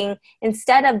something,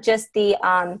 instead of just the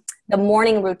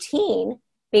morning routine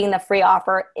being the free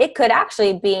offer, it could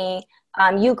actually be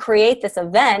you create this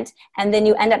event and then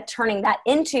you end up turning that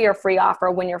into your free offer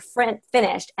when you're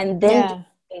finished, and then do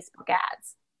Facebook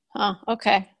ads. Oh,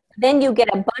 okay. Then you get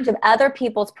a bunch of other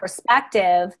people's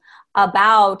perspective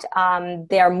about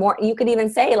you could even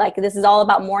say like, this is all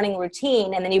about morning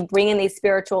routine. And then you bring in these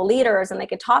spiritual leaders and they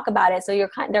could talk about it. So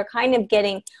they're kind of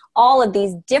getting all of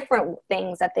these different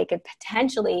things that they could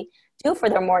potentially do for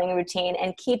their morning routine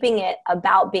and keeping it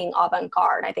about being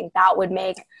avant-garde. I think that would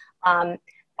make,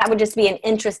 that would just be an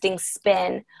interesting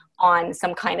spin on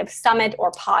some kind of summit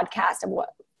or podcast of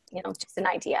just an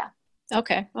idea.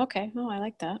 Okay. Oh, I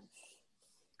like that.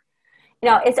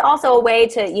 It's also a way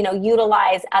to,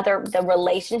 utilize the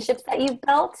relationships that you've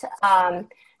built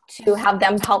to have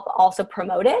them help also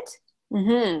promote it.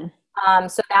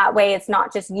 So that way it's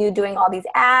not just you doing all these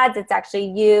ads. It's actually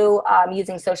you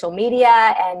using social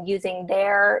media and using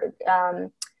their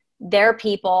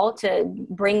people to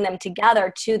bring them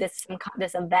together to this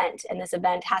event. And this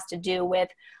event has to do with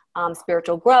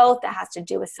spiritual growth. It has to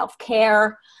do with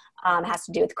self-care. Has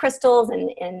to do with crystals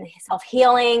and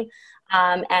self-healing.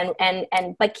 But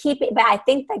I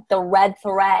think like the red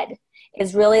thread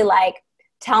is really like,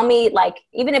 tell me, like,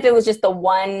 even if it was just the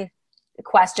one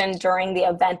question during the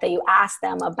event that you ask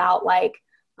them about, like,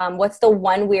 what's the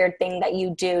one weird thing that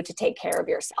you do to take care of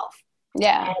yourself?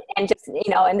 Yeah. And just,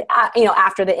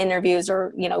 after the interviews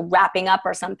or, wrapping up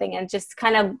or something, and just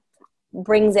kind of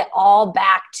brings it all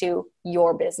back to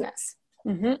your business.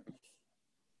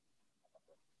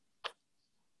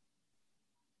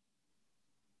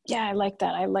 Yeah, I like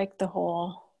that. I like the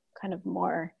whole kind of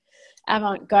more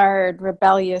avant-garde,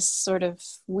 rebellious, sort of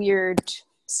weird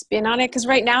spin on it. Because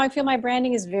right now I feel my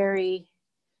branding is very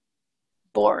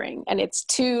boring and it's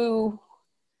too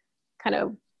kind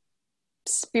of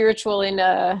spiritual in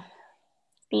a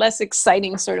less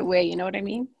exciting sort of way. You know what I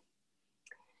mean?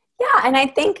 Yeah. And I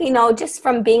think, just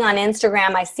from being on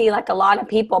Instagram, I see like a lot of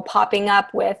people popping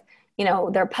up with,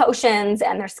 their potions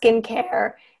and their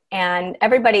skincare. And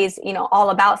everybody's, all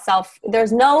about first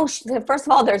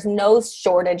of all, there's no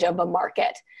shortage of a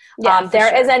market. Yeah,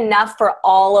 there is enough for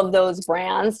all of those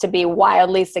brands to be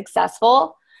wildly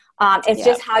successful. It's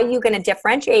just how you're going to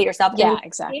differentiate yourself. Yeah, and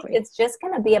exactly. It's just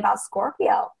going to be about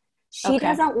Scorpio. She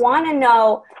doesn't want to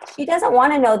know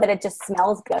that it just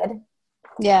smells good.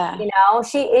 Yeah.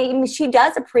 She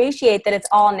does appreciate that it's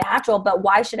all natural, but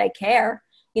why should I care?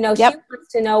 She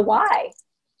wants to know why.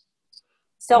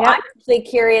 So I'm actually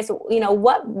curious,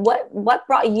 what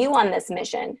brought you on this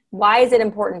mission? Why is it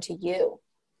important to you?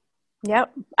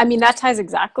 Yep. I mean, that ties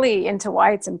exactly into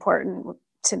why it's important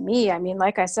to me. I mean,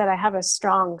 like I said, I have a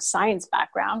strong science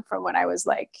background from when I was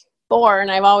like born.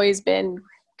 I've always been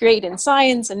great in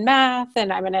science and math,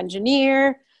 and I'm an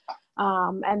engineer.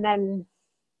 And then,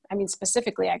 I mean,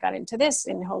 specifically, I got into this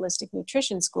in holistic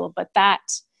nutrition school, but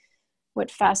what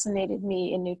fascinated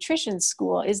me in nutrition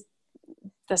school is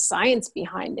the science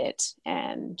behind it.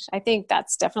 And I think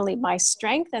that's definitely my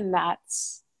strength. And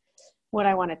that's what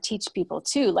I want to teach people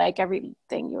too. Like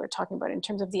everything you were talking about in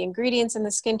terms of the ingredients in the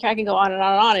skincare, I can go on and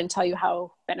on and on and tell you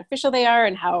how beneficial they are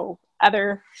and how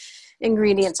other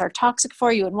ingredients are toxic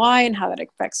for you and why, and how that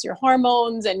affects your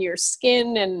hormones and your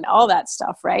skin and all that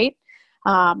stuff. Right.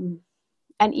 And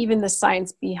even the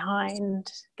science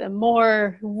behind the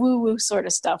more woo-woo sort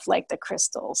of stuff, like the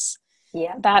crystals.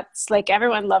 Yeah. That's like,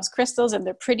 everyone loves crystals and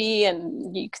they're pretty,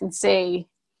 and you can say,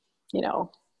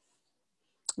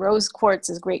 rose quartz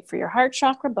is great for your heart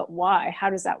chakra, but why? How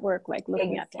does that work? Like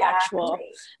looking at the actual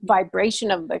vibration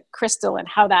of the crystal and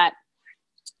how that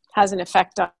has an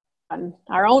effect on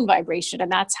our own vibration.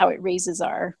 And that's how it raises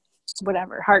our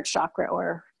whatever heart chakra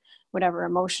or whatever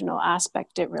emotional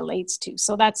aspect it relates to.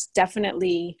 So that's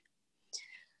definitely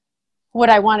what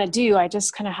I want to do. I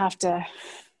just kind of have to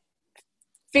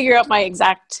figure out my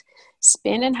exact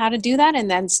spin and how to do that,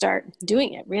 and then start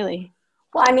doing it, really.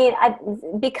 Well, I mean,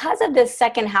 because of this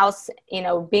second house,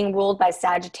 being ruled by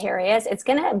Sagittarius, it's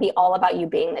going to be all about you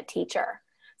being the teacher.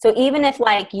 So even if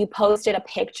like you posted a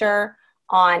picture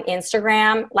on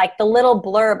Instagram, like the little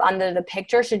blurb under the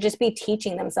picture should just be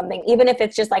teaching them something, even if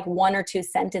it's just like 1 or 2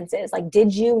 sentences. Like,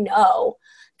 did you know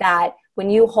that when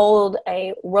you hold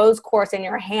a rose quartz in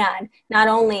your hand, not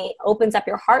only opens up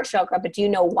your heart chakra, but do you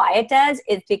know why it does?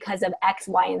 It's because of X,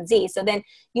 Y, and Z. So then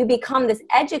you become this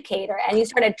educator and you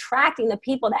start attracting the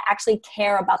people that actually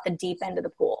care about the deep end of the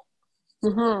pool.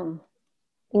 Mm-hmm.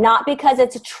 Not because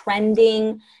it's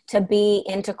trending to be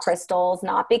into crystals,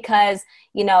 not because,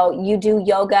 you do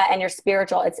yoga and you're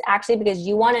spiritual. It's actually because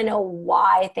you want to know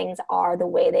why things are the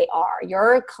way they are.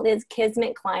 Your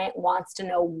Kismet client wants to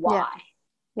know why.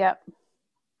 Yep.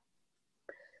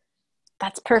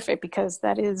 That's perfect, because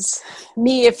that is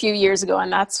me a few years ago,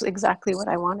 and that's exactly what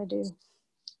I want to do.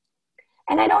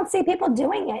 And I don't see people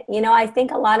doing it. I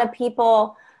think a lot of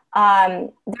people,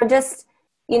 they're just,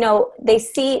 they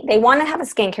want to have a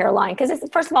skincare line, because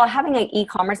first of all, having an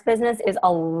e-commerce business is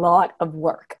a lot of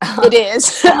work. It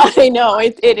is. I know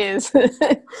it is.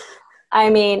 I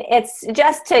mean, it's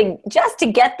just to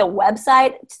get the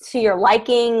website to your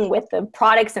liking with the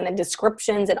products and the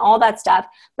descriptions and all that stuff.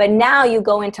 But now you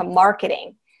go into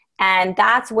marketing, and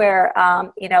that's where,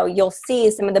 you'll see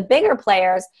some of the bigger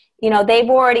players, they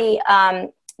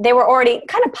were already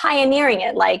kind of pioneering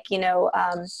it, like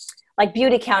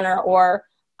Beauty Counter or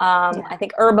I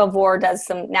think Herbivore does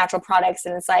some natural products,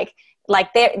 and it's like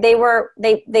they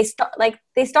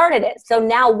started it. So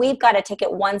now we've got to take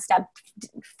it one step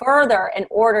further in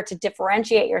order to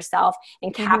differentiate yourself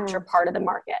and capture part of the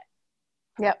market.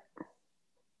 Yep.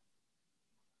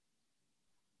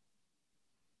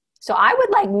 So I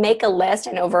would make a list.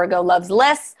 I know Virgo loves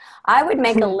lists. I would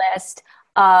make a list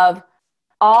of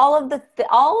all of the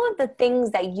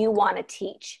things that you want to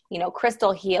teach,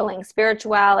 crystal healing,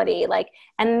 spirituality,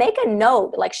 and make a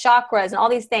note, like chakras and all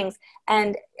these things,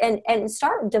 and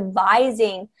start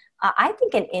devising, I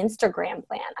think, an Instagram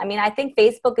plan. I mean, I think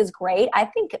Facebook is great. I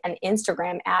think an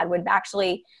Instagram ad would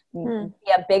actually be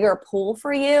a bigger pool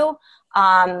for you.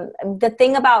 The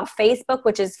thing about Facebook,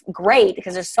 which is great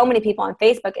because there's so many people on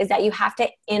Facebook, is that you have to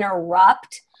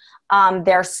interrupt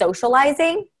their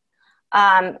socializing.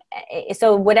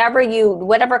 So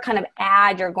whatever kind of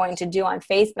ad you're going to do on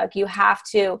Facebook,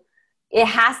 it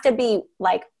has to be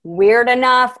like weird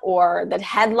enough, or the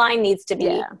headline needs to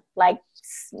be like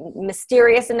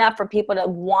mysterious enough for people to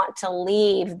want to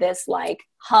leave this like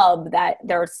hub that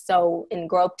they're so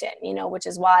engroped in, which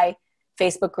is why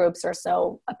Facebook groups are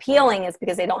so appealing, is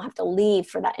because they don't have to leave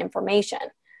for that information.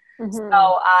 Mm-hmm.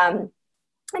 So,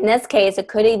 in this case, it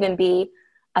could even be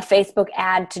a Facebook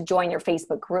ad to join your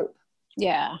Facebook group.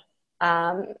 Yeah.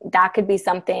 That could be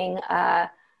something,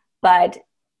 but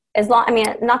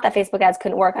not that Facebook ads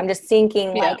couldn't work. I'm just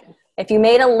thinking if you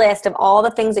made a list of all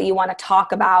the things that you want to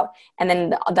talk about, and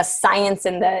then the science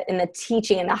and the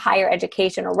teaching and the higher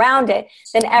education around it,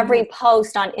 then every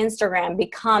post on Instagram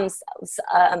becomes,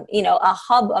 a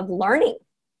hub of learning.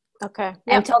 Okay.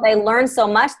 Yep. Until they learn so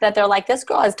much that they're like, this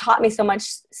girl has taught me so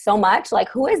much. Like,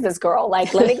 who is this girl?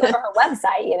 Like, let me go to her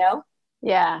website, you know?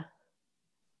 Yeah.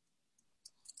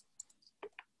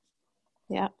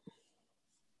 Yeah.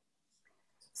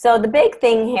 So the big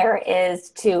thing here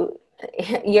is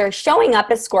you're showing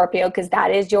up as Scorpio because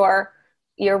that is your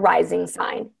rising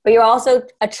sign, but you're also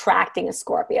attracting a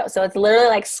Scorpio. So it's literally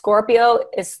like Scorpio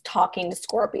is talking to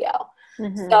Scorpio.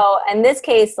 Mm-hmm. So in this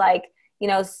case, like, you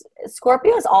know,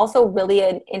 Scorpio is also really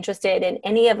interested in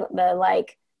any of the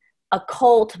like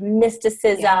occult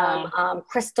mysticism,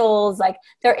 crystals, like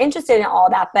they're interested in all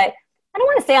that. But I don't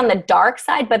want to say on the dark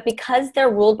side, but because they're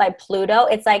ruled by Pluto,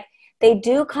 it's like they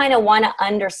do kind of want to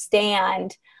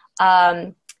understand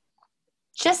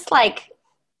just like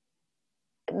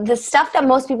the stuff that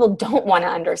most people don't want to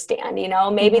understand, you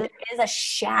know, maybe there is a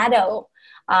shadow,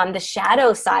 the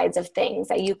shadow sides of things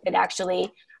that you could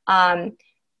actually,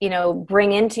 you know,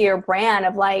 bring into your brand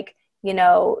of like, you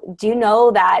know, do you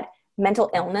know that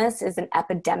mental illness is an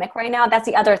epidemic right now? That's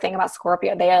the other thing about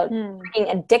Scorpio. They are being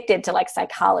addicted to like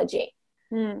psychology.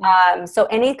 So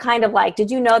any kind of like,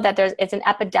 did you know that it's an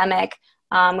epidemic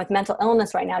with mental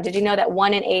illness right now? Did you know that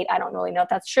 1 in 8, I don't really know if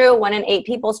that's true, 1 in 8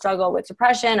 people struggle with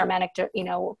depression or manic, you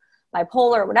know,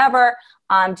 bipolar or whatever?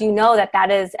 Do you know that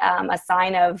is a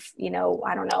sign of, you know,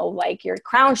 I don't know, like your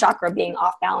crown chakra being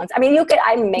off balance? I mean,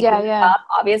 I'm making it up,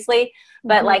 obviously,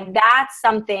 but like that's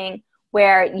something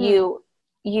where you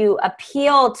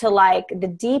appeal to like the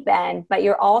deep end, but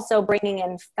you're also bringing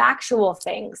in factual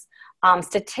things,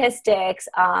 statistics,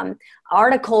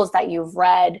 articles that you've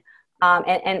read,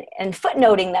 and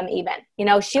footnoting them even. You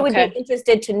know, she would be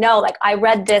interested to know, like, I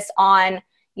read this on,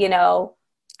 you know,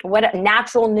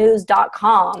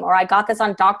 naturalnews.com, or I got this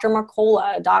on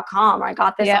drmercola.com, or I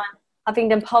got this on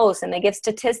Huffington Post, and they give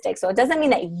statistics. So it doesn't mean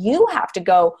that you have to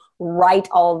go write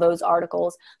all of those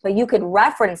articles, but you could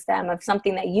reference them of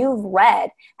something that you've read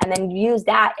and then use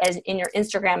that as in your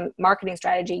Instagram marketing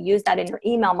strategy, use that in your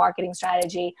email marketing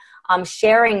strategy,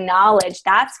 sharing knowledge.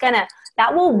 That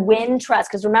will win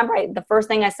trust. Because remember, the first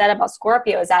thing I said about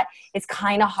Scorpio is that it's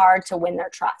kind of hard to win their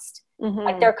trust.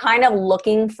 Like they're kind of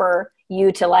looking for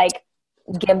you to like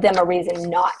give them a reason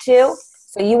not to.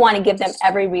 So you want to give them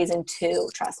every reason to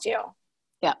trust you.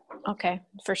 Yeah. Okay.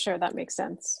 For sure. That makes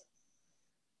sense.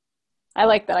 I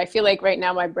like that. I feel like right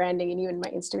now my branding and even my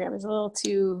Instagram is a little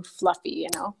too fluffy, you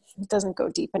know, it doesn't go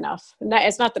deep enough. And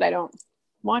it's not that I don't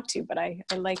want to, but I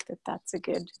like that that's a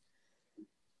good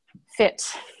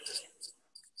fit.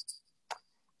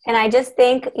 And I just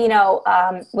think, you know,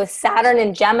 with Saturn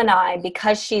and Gemini,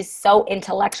 because she's so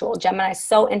intellectual, Gemini's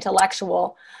so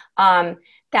intellectual,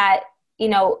 that, you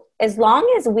know, as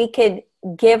long as we could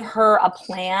give her a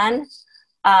plan,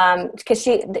 because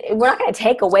we're not going to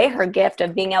take away her gift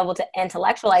of being able to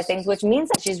intellectualize things, which means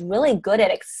that she's really good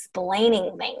at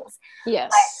explaining things.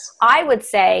 Yes. But I would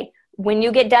say when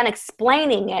you get done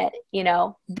explaining it, you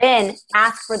know, then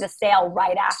ask for the sale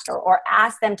right after, or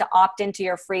ask them to opt into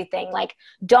your free thing. Like,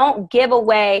 don't give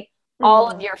away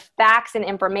all of your facts and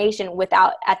information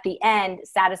without at the end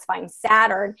satisfying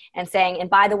Saturn and saying, and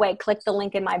by the way, click the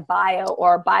link in my bio,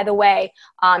 or by the way,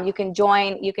 you can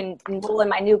enroll in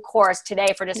my new course today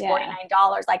for just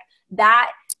 $49. Like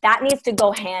that needs to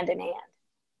go hand in hand.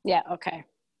 Yeah. Okay.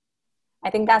 I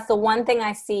think that's the one thing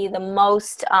I see the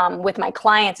most with my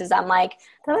clients is they're like,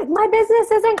 my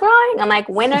business isn't growing. I'm like,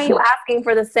 when are you asking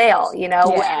for the sale? You know,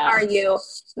 when are you,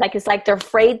 like, it's like they're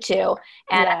afraid to.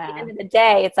 And at the end of the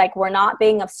day, it's like, we're not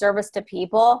being of service to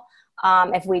people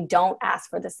if we don't ask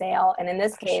for the sale. And in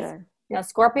this case, you know,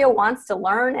 Scorpio wants to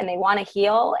learn and they want to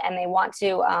heal and they want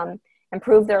to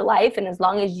improve their life. And as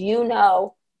long as you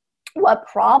know what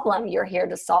problem you're here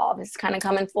to solve, it's kind of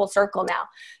coming full circle now.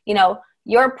 You know,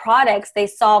 your products, they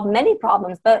solve many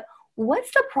problems, but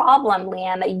what's the problem,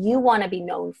 Leanne, that you want to be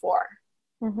known for?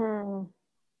 Do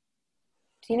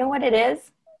you know what it is?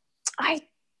 I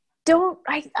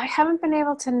haven't been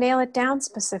able to nail it down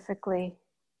specifically.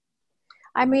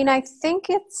 I mean, I think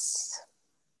it's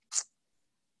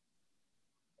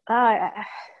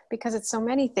because it's so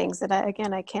many things that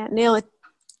I can't nail it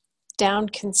down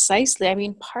concisely. I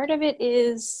mean, part of it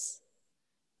is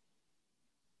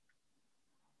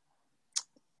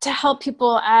to help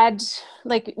people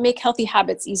make healthy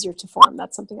habits easier to form.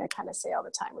 That's something I kind of say all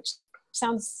the time, which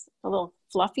sounds a little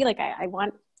fluffy. Like I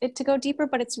want it to go deeper,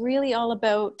 but it's really all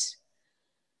about,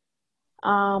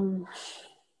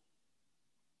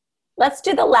 let's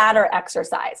do the ladder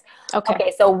exercise.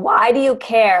 Okay. So why do you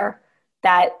care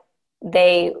that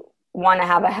they want to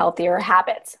have a healthier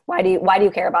habits? Why do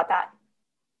you care about that?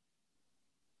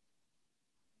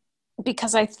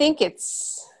 Because I think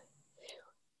it's,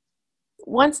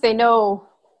 once they know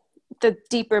the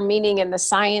deeper meaning and the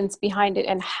science behind it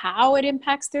and how it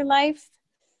impacts their life.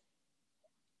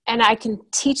 And I can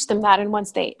teach them that. And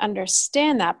once they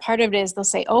understand that, part of it is they'll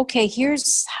say, okay,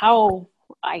 here's how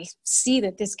I see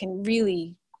that this can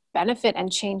really benefit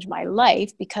and change my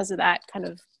life because of that kind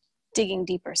of digging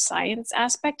deeper science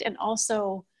aspect. And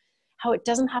also how it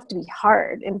doesn't have to be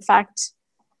hard. In fact,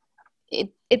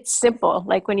 it's simple.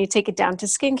 Like when you take it down to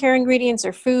skincare ingredients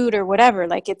or food or whatever,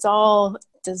 like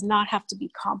does not have to be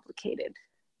complicated.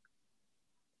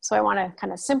 So I want to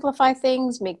kind of simplify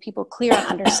things, make people clear on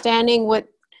understanding what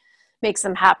makes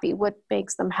them happy, what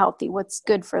makes them healthy, what's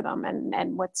good for them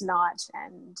and what's not.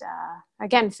 And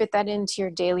again, fit that into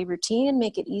your daily routine and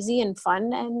make it easy and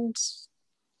fun. And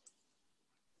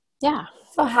yeah.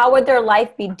 So how would their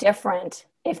life be different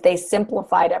if they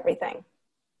simplified everything?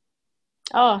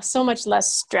 Oh, so much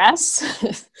less stress.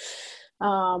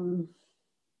 And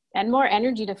more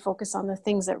energy to focus on the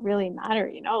things that really matter,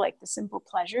 like the simple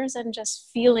pleasures and just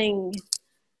feeling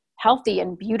healthy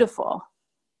and beautiful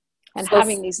and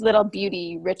having these little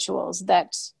beauty rituals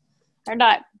that are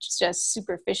not just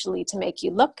superficially to make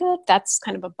you look good. That's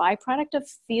kind of a byproduct of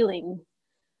feeling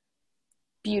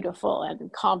beautiful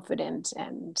and confident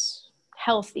and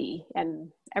healthy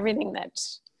and everything that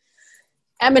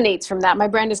emanates from that. My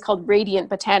brand is called Radiant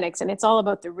Botanics, and it's all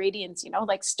about the radiance,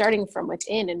 like starting from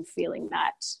within and feeling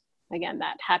that, again,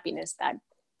 that happiness, that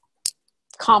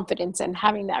confidence, and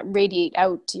having that radiate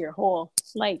out to your whole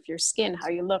life, your skin, how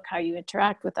you look, how you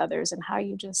interact with others, and how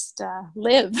you just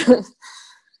live.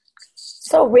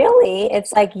 So really,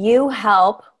 it's like you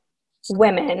help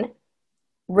women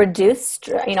reduce,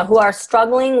 who are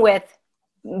struggling with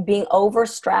being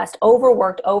overstressed,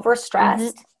 overworked,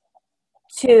 overstressed,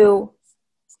 to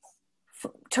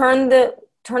turn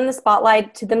the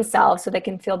spotlight to themselves so they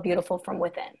can feel beautiful from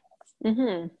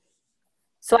within.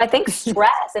 So I think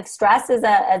if stress is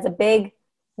a big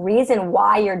reason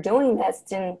why you're doing this,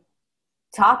 then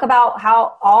talk about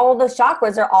how all the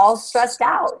chakras are all stressed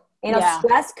out.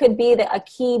 Stress could be a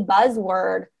key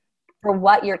buzzword for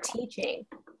what you're teaching.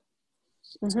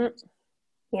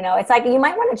 It's like you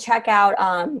might want to check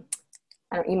out,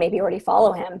 you maybe already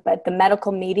follow him, but the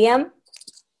medical medium.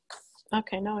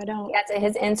 Okay, no, I don't. Yeah,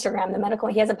 his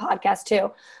Instagram, he has a podcast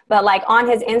too. But like on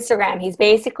his Instagram, he's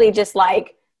basically just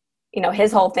like,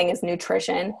 his whole thing is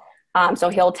nutrition. So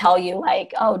he'll tell you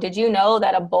like, oh, did you know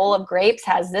that a bowl of grapes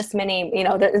has this many,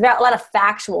 there's a lot of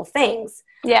factual things.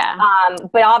 Yeah.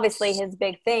 But obviously his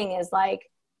big thing is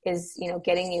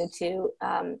getting you to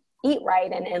eat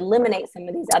right and eliminate some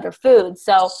of these other foods.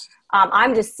 So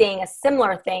I'm just seeing a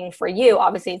similar thing for you.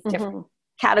 Obviously it's different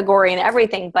category and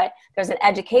everything, but there's an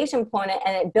education point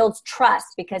and it builds trust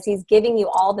because he's giving you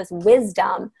all this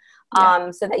wisdom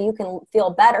so that you can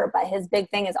feel better. But his big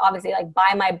thing is obviously like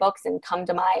buy my books and come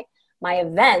to my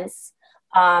events.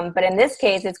 But in this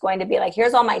case, it's going to be like,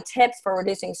 here's all my tips for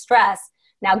reducing stress.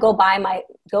 Now go buy my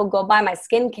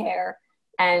skincare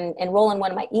and enroll in one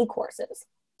of my e-courses.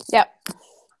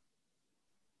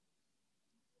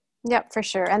 Yep, for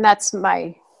sure. And that's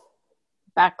my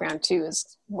background too,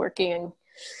 is working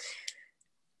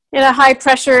in a high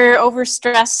pressure,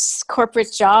 overstress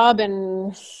corporate job,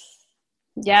 and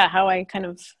how I kind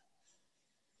of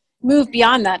moved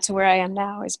beyond that to where I am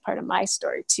now is part of my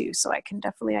story too. So I can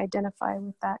definitely identify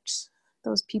with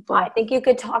those people. I think you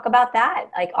could talk about that.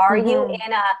 Like, are you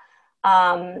in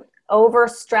a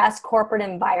overstressed corporate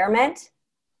environment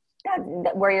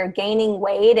where you're gaining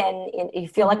weight and you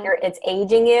feel like it's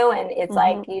aging you and it's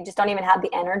like you just don't even have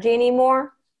the energy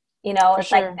anymore?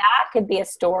 It's like that could be a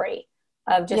story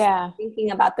of just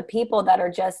thinking about the people that are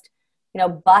just,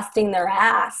 busting their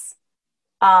ass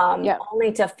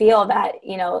only to feel that,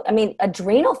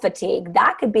 adrenal fatigue,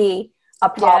 that could be a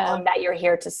problem that you're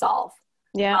here to solve.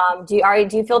 Yeah. Do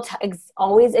you feel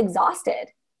always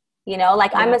exhausted?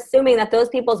 I'm assuming that those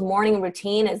people's morning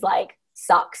routine is like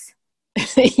sucks.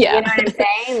 You know what I'm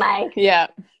saying? Like,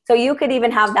 so you could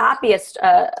even have that be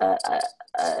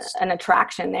an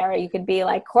attraction there. You could be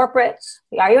like corporate.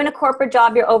 Are you in a corporate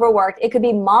job? You're overworked. It could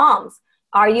be moms.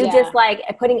 Are you just like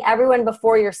putting everyone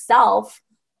before yourself?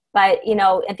 But,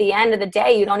 at the end of the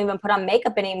day, you don't even put on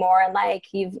makeup anymore. And like,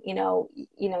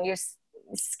 your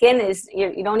skin is,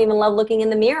 you don't even love looking in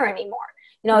the mirror anymore.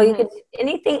 You could,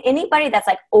 anybody that's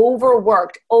like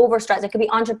overworked, overstressed. It could be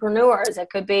entrepreneurs. It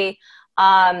could be,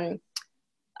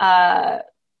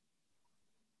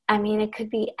 it could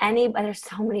be anybody. There's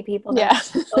so many people.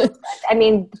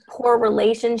 Poor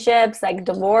relationships, like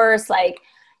divorce, like,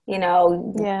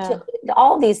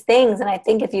 all these things. And I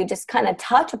think if you just kind of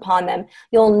touch upon them,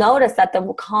 you'll notice that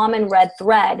the common red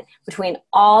thread between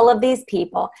all of these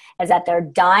people is that they're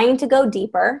dying to go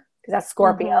deeper, because that's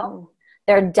Scorpio.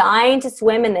 They're dying to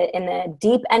swim in the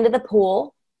deep end of the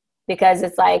pool because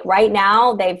it's like right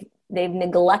now they've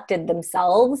neglected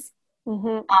themselves.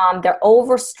 They're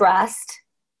overstressed.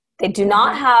 They do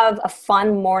not have a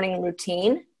fun morning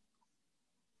routine,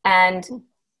 and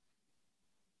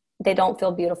they don't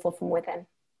feel beautiful from within.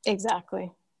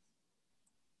 Exactly.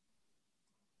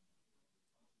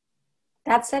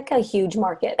 That's like a huge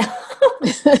market.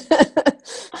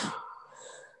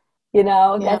 You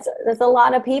know, there's a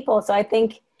lot of people. So I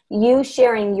think you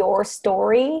sharing your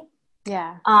story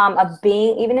of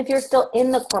being, even if you're still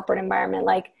in the corporate environment,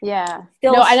 like no,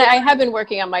 and I have been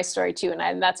working on my story too,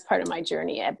 and that's part of my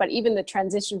journey. But even the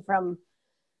transition from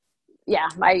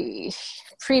my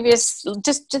previous,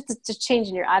 just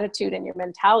changing your attitude and your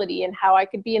mentality, and how I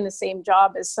could be in the same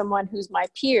job as someone who's my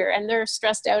peer and they're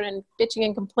stressed out and bitching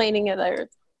and complaining, and the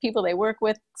people they work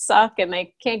with suck and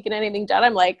they can't get anything done.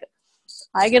 I'm like,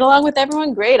 I get along with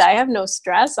everyone great. I have no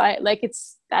stress.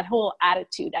 It's that whole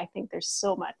attitude. I think there's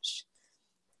so much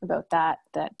about that.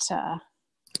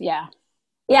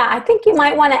 Yeah, I think you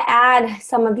might want to add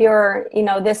some of your,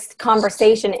 this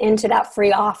conversation into that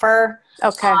free offer.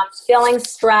 Okay. Feeling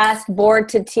stressed, bored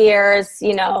to tears,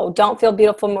 don't feel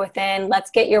beautiful from within.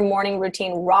 Let's get your morning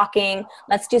routine rocking.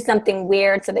 Let's do something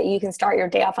weird so that you can start your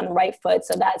day off on the right foot.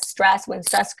 So that when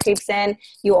stress creeps in,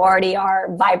 you already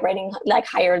are vibrating like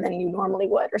higher than you normally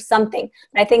would or something.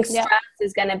 I think stress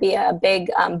is going to be a big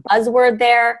buzzword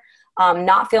there.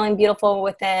 Not feeling beautiful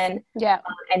within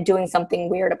and doing something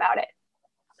weird about it.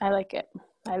 I like it.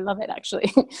 I love it,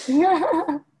 actually.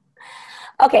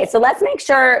 Okay, so let's make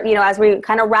sure, as we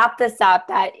kind of wrap this up,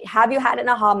 that have you had an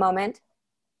aha moment?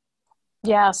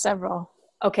 Yeah, several.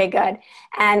 Okay, good.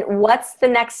 And what's the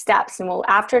next steps? And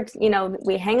after,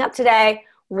 we hang up today,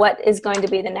 what is going to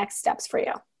be the next steps for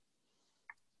you?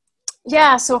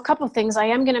 Yeah, so a couple of things. I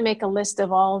am going to make a list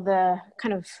of all the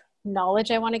kind of knowledge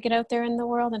I want to get out there in the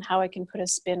world and how I can put a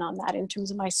spin on that in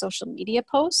terms of my social media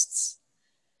posts.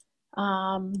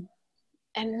 And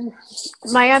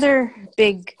my other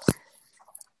big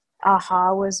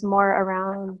aha was more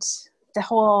around the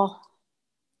whole,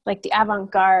 like the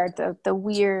avant-garde, the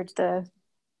weird, the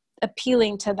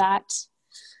appealing to that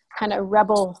kind of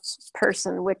rebel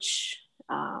person, which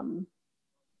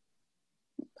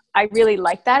I really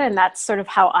like that, and that's sort of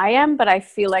how I am, but I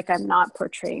feel like I'm not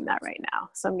portraying that right now.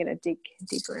 So I'm going to dig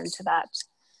deeper into that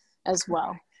as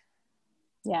well.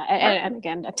 Yeah, and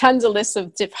again, tons of lists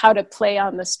of how to play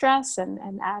on the stress and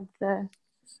add the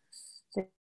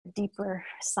deeper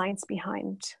science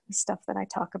behind the stuff that I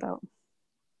talk about.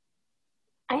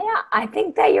 Yeah, I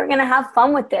think that you're going to have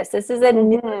fun with this. This is a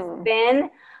new spin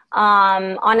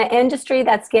on an industry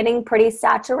that's getting pretty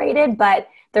saturated, but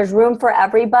there's room for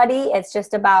everybody. It's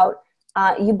just about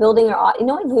you building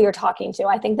knowing who you're talking to.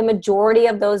 I think the majority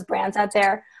of those brands out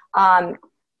there,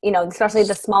 especially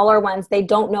the smaller ones, they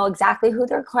don't know exactly who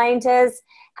their client is.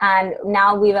 And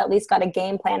now we've at least got a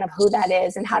game plan of who that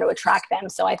is and how to attract them.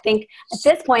 So I think at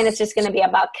this point, it's just going to be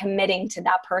about committing to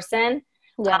that person.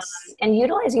 Yes. And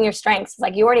utilizing your strengths.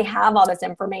 Like you already have all this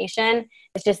information.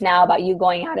 It's just now about you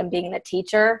going out and being the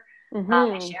teacher and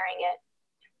sharing it.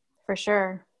 For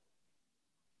sure.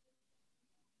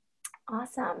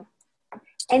 Awesome.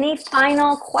 Any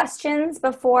final questions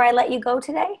before I let you go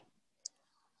today?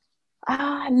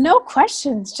 No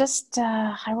questions. Just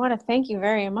I want to thank you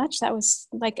very much. That was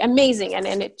like amazing. And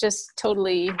it just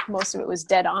totally, most of it was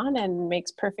dead on and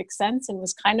makes perfect sense and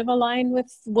was kind of aligned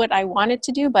with what I wanted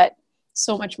to do, but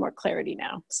so much more clarity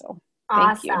now. So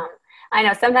thank you. I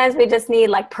know sometimes we just need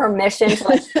like permission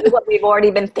to do what we've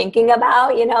already been thinking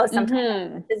about,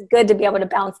 sometimes it's good to be able to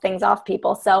bounce things off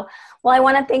people. So, well, I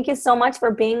want to thank you so much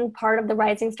for being part of the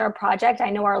Rising Star Project. I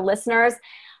know our listeners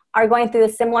are going through a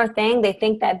similar thing. They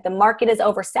think that the market is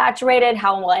oversaturated.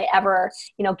 How will I ever,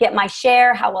 get my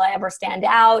share? How will I ever stand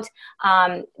out?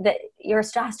 Your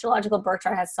astrological birth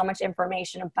chart has so much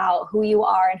information about who you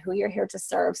are and who you're here to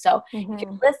serve. So if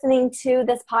you're listening to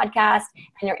this podcast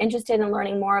and you're interested in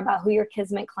learning more about who your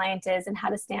Kismet client is and how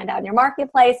to stand out in your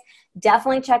marketplace,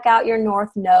 definitely check out your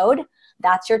North Node.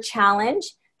 That's your challenge.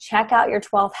 Check out your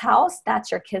 12th house.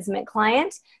 That's your Kismet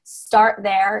client. Start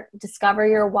there. Discover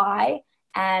your why.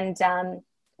 And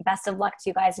best of luck to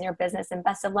you guys in your business, and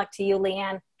best of luck to you,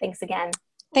 Leanne. Thanks again.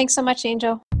 Thanks so much,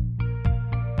 Angel.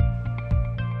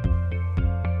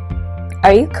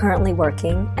 Are you currently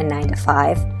working a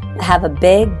 9-to-5 but have a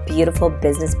big, beautiful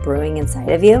business brewing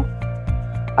inside of you?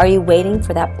 Are you waiting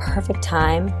for that perfect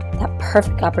time, that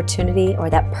perfect opportunity, or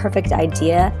that perfect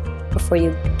idea before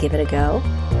you give it a go?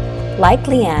 Like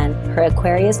Leanne, her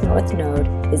Aquarius North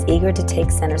Node is eager to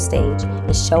take center stage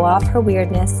and show off her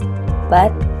weirdness,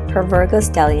 but her Virgo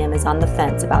stellium is on the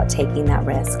fence about taking that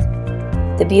risk.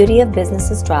 The beauty of business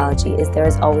astrology is there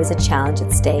is always a challenge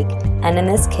at stake, and in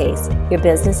this case, your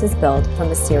business is built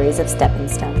from a series of stepping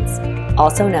stones,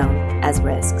 also known as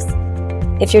risks.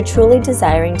 If you're truly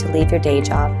desiring to leave your day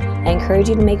job, I encourage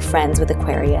you to make friends with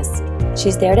Aquarius.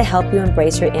 She's there to help you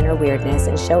embrace your inner weirdness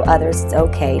and show others it's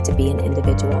okay to be an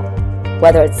individual.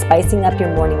 Whether it's spicing up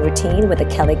your morning routine with a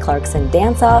Kelly Clarkson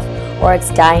dance-off or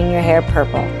it's dyeing your hair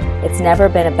purple, it's never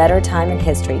been a better time in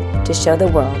history to show the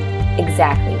world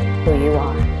exactly who you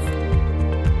are.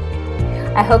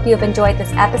 I hope you have enjoyed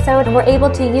this episode and were able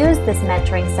to use this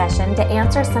mentoring session to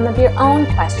answer some of your own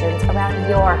questions around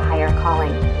your higher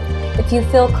calling. If you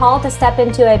feel called to step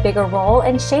into a bigger role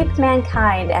and shape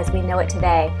mankind as we know it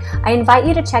today, I invite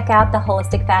you to check out the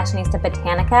Holistic Fashionista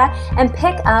Botanica and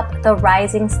pick up the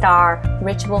Rising Star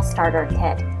Ritual Starter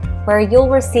Kit, where you'll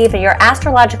receive your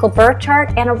astrological birth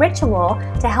chart and a ritual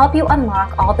to help you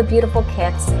unlock all the beautiful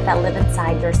gifts that live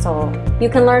inside your soul. You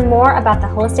can learn more about the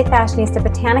Holistic Fashionista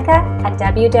Botanica at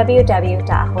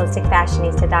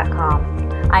www.holisticfashionista.com.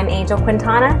 I'm Angel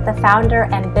Quintana, the founder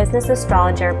and business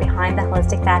astrologer behind the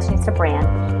Holistic Fashionista brand,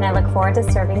 and I look forward to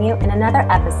serving you in another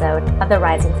episode of the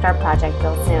Rising Star Project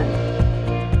real soon.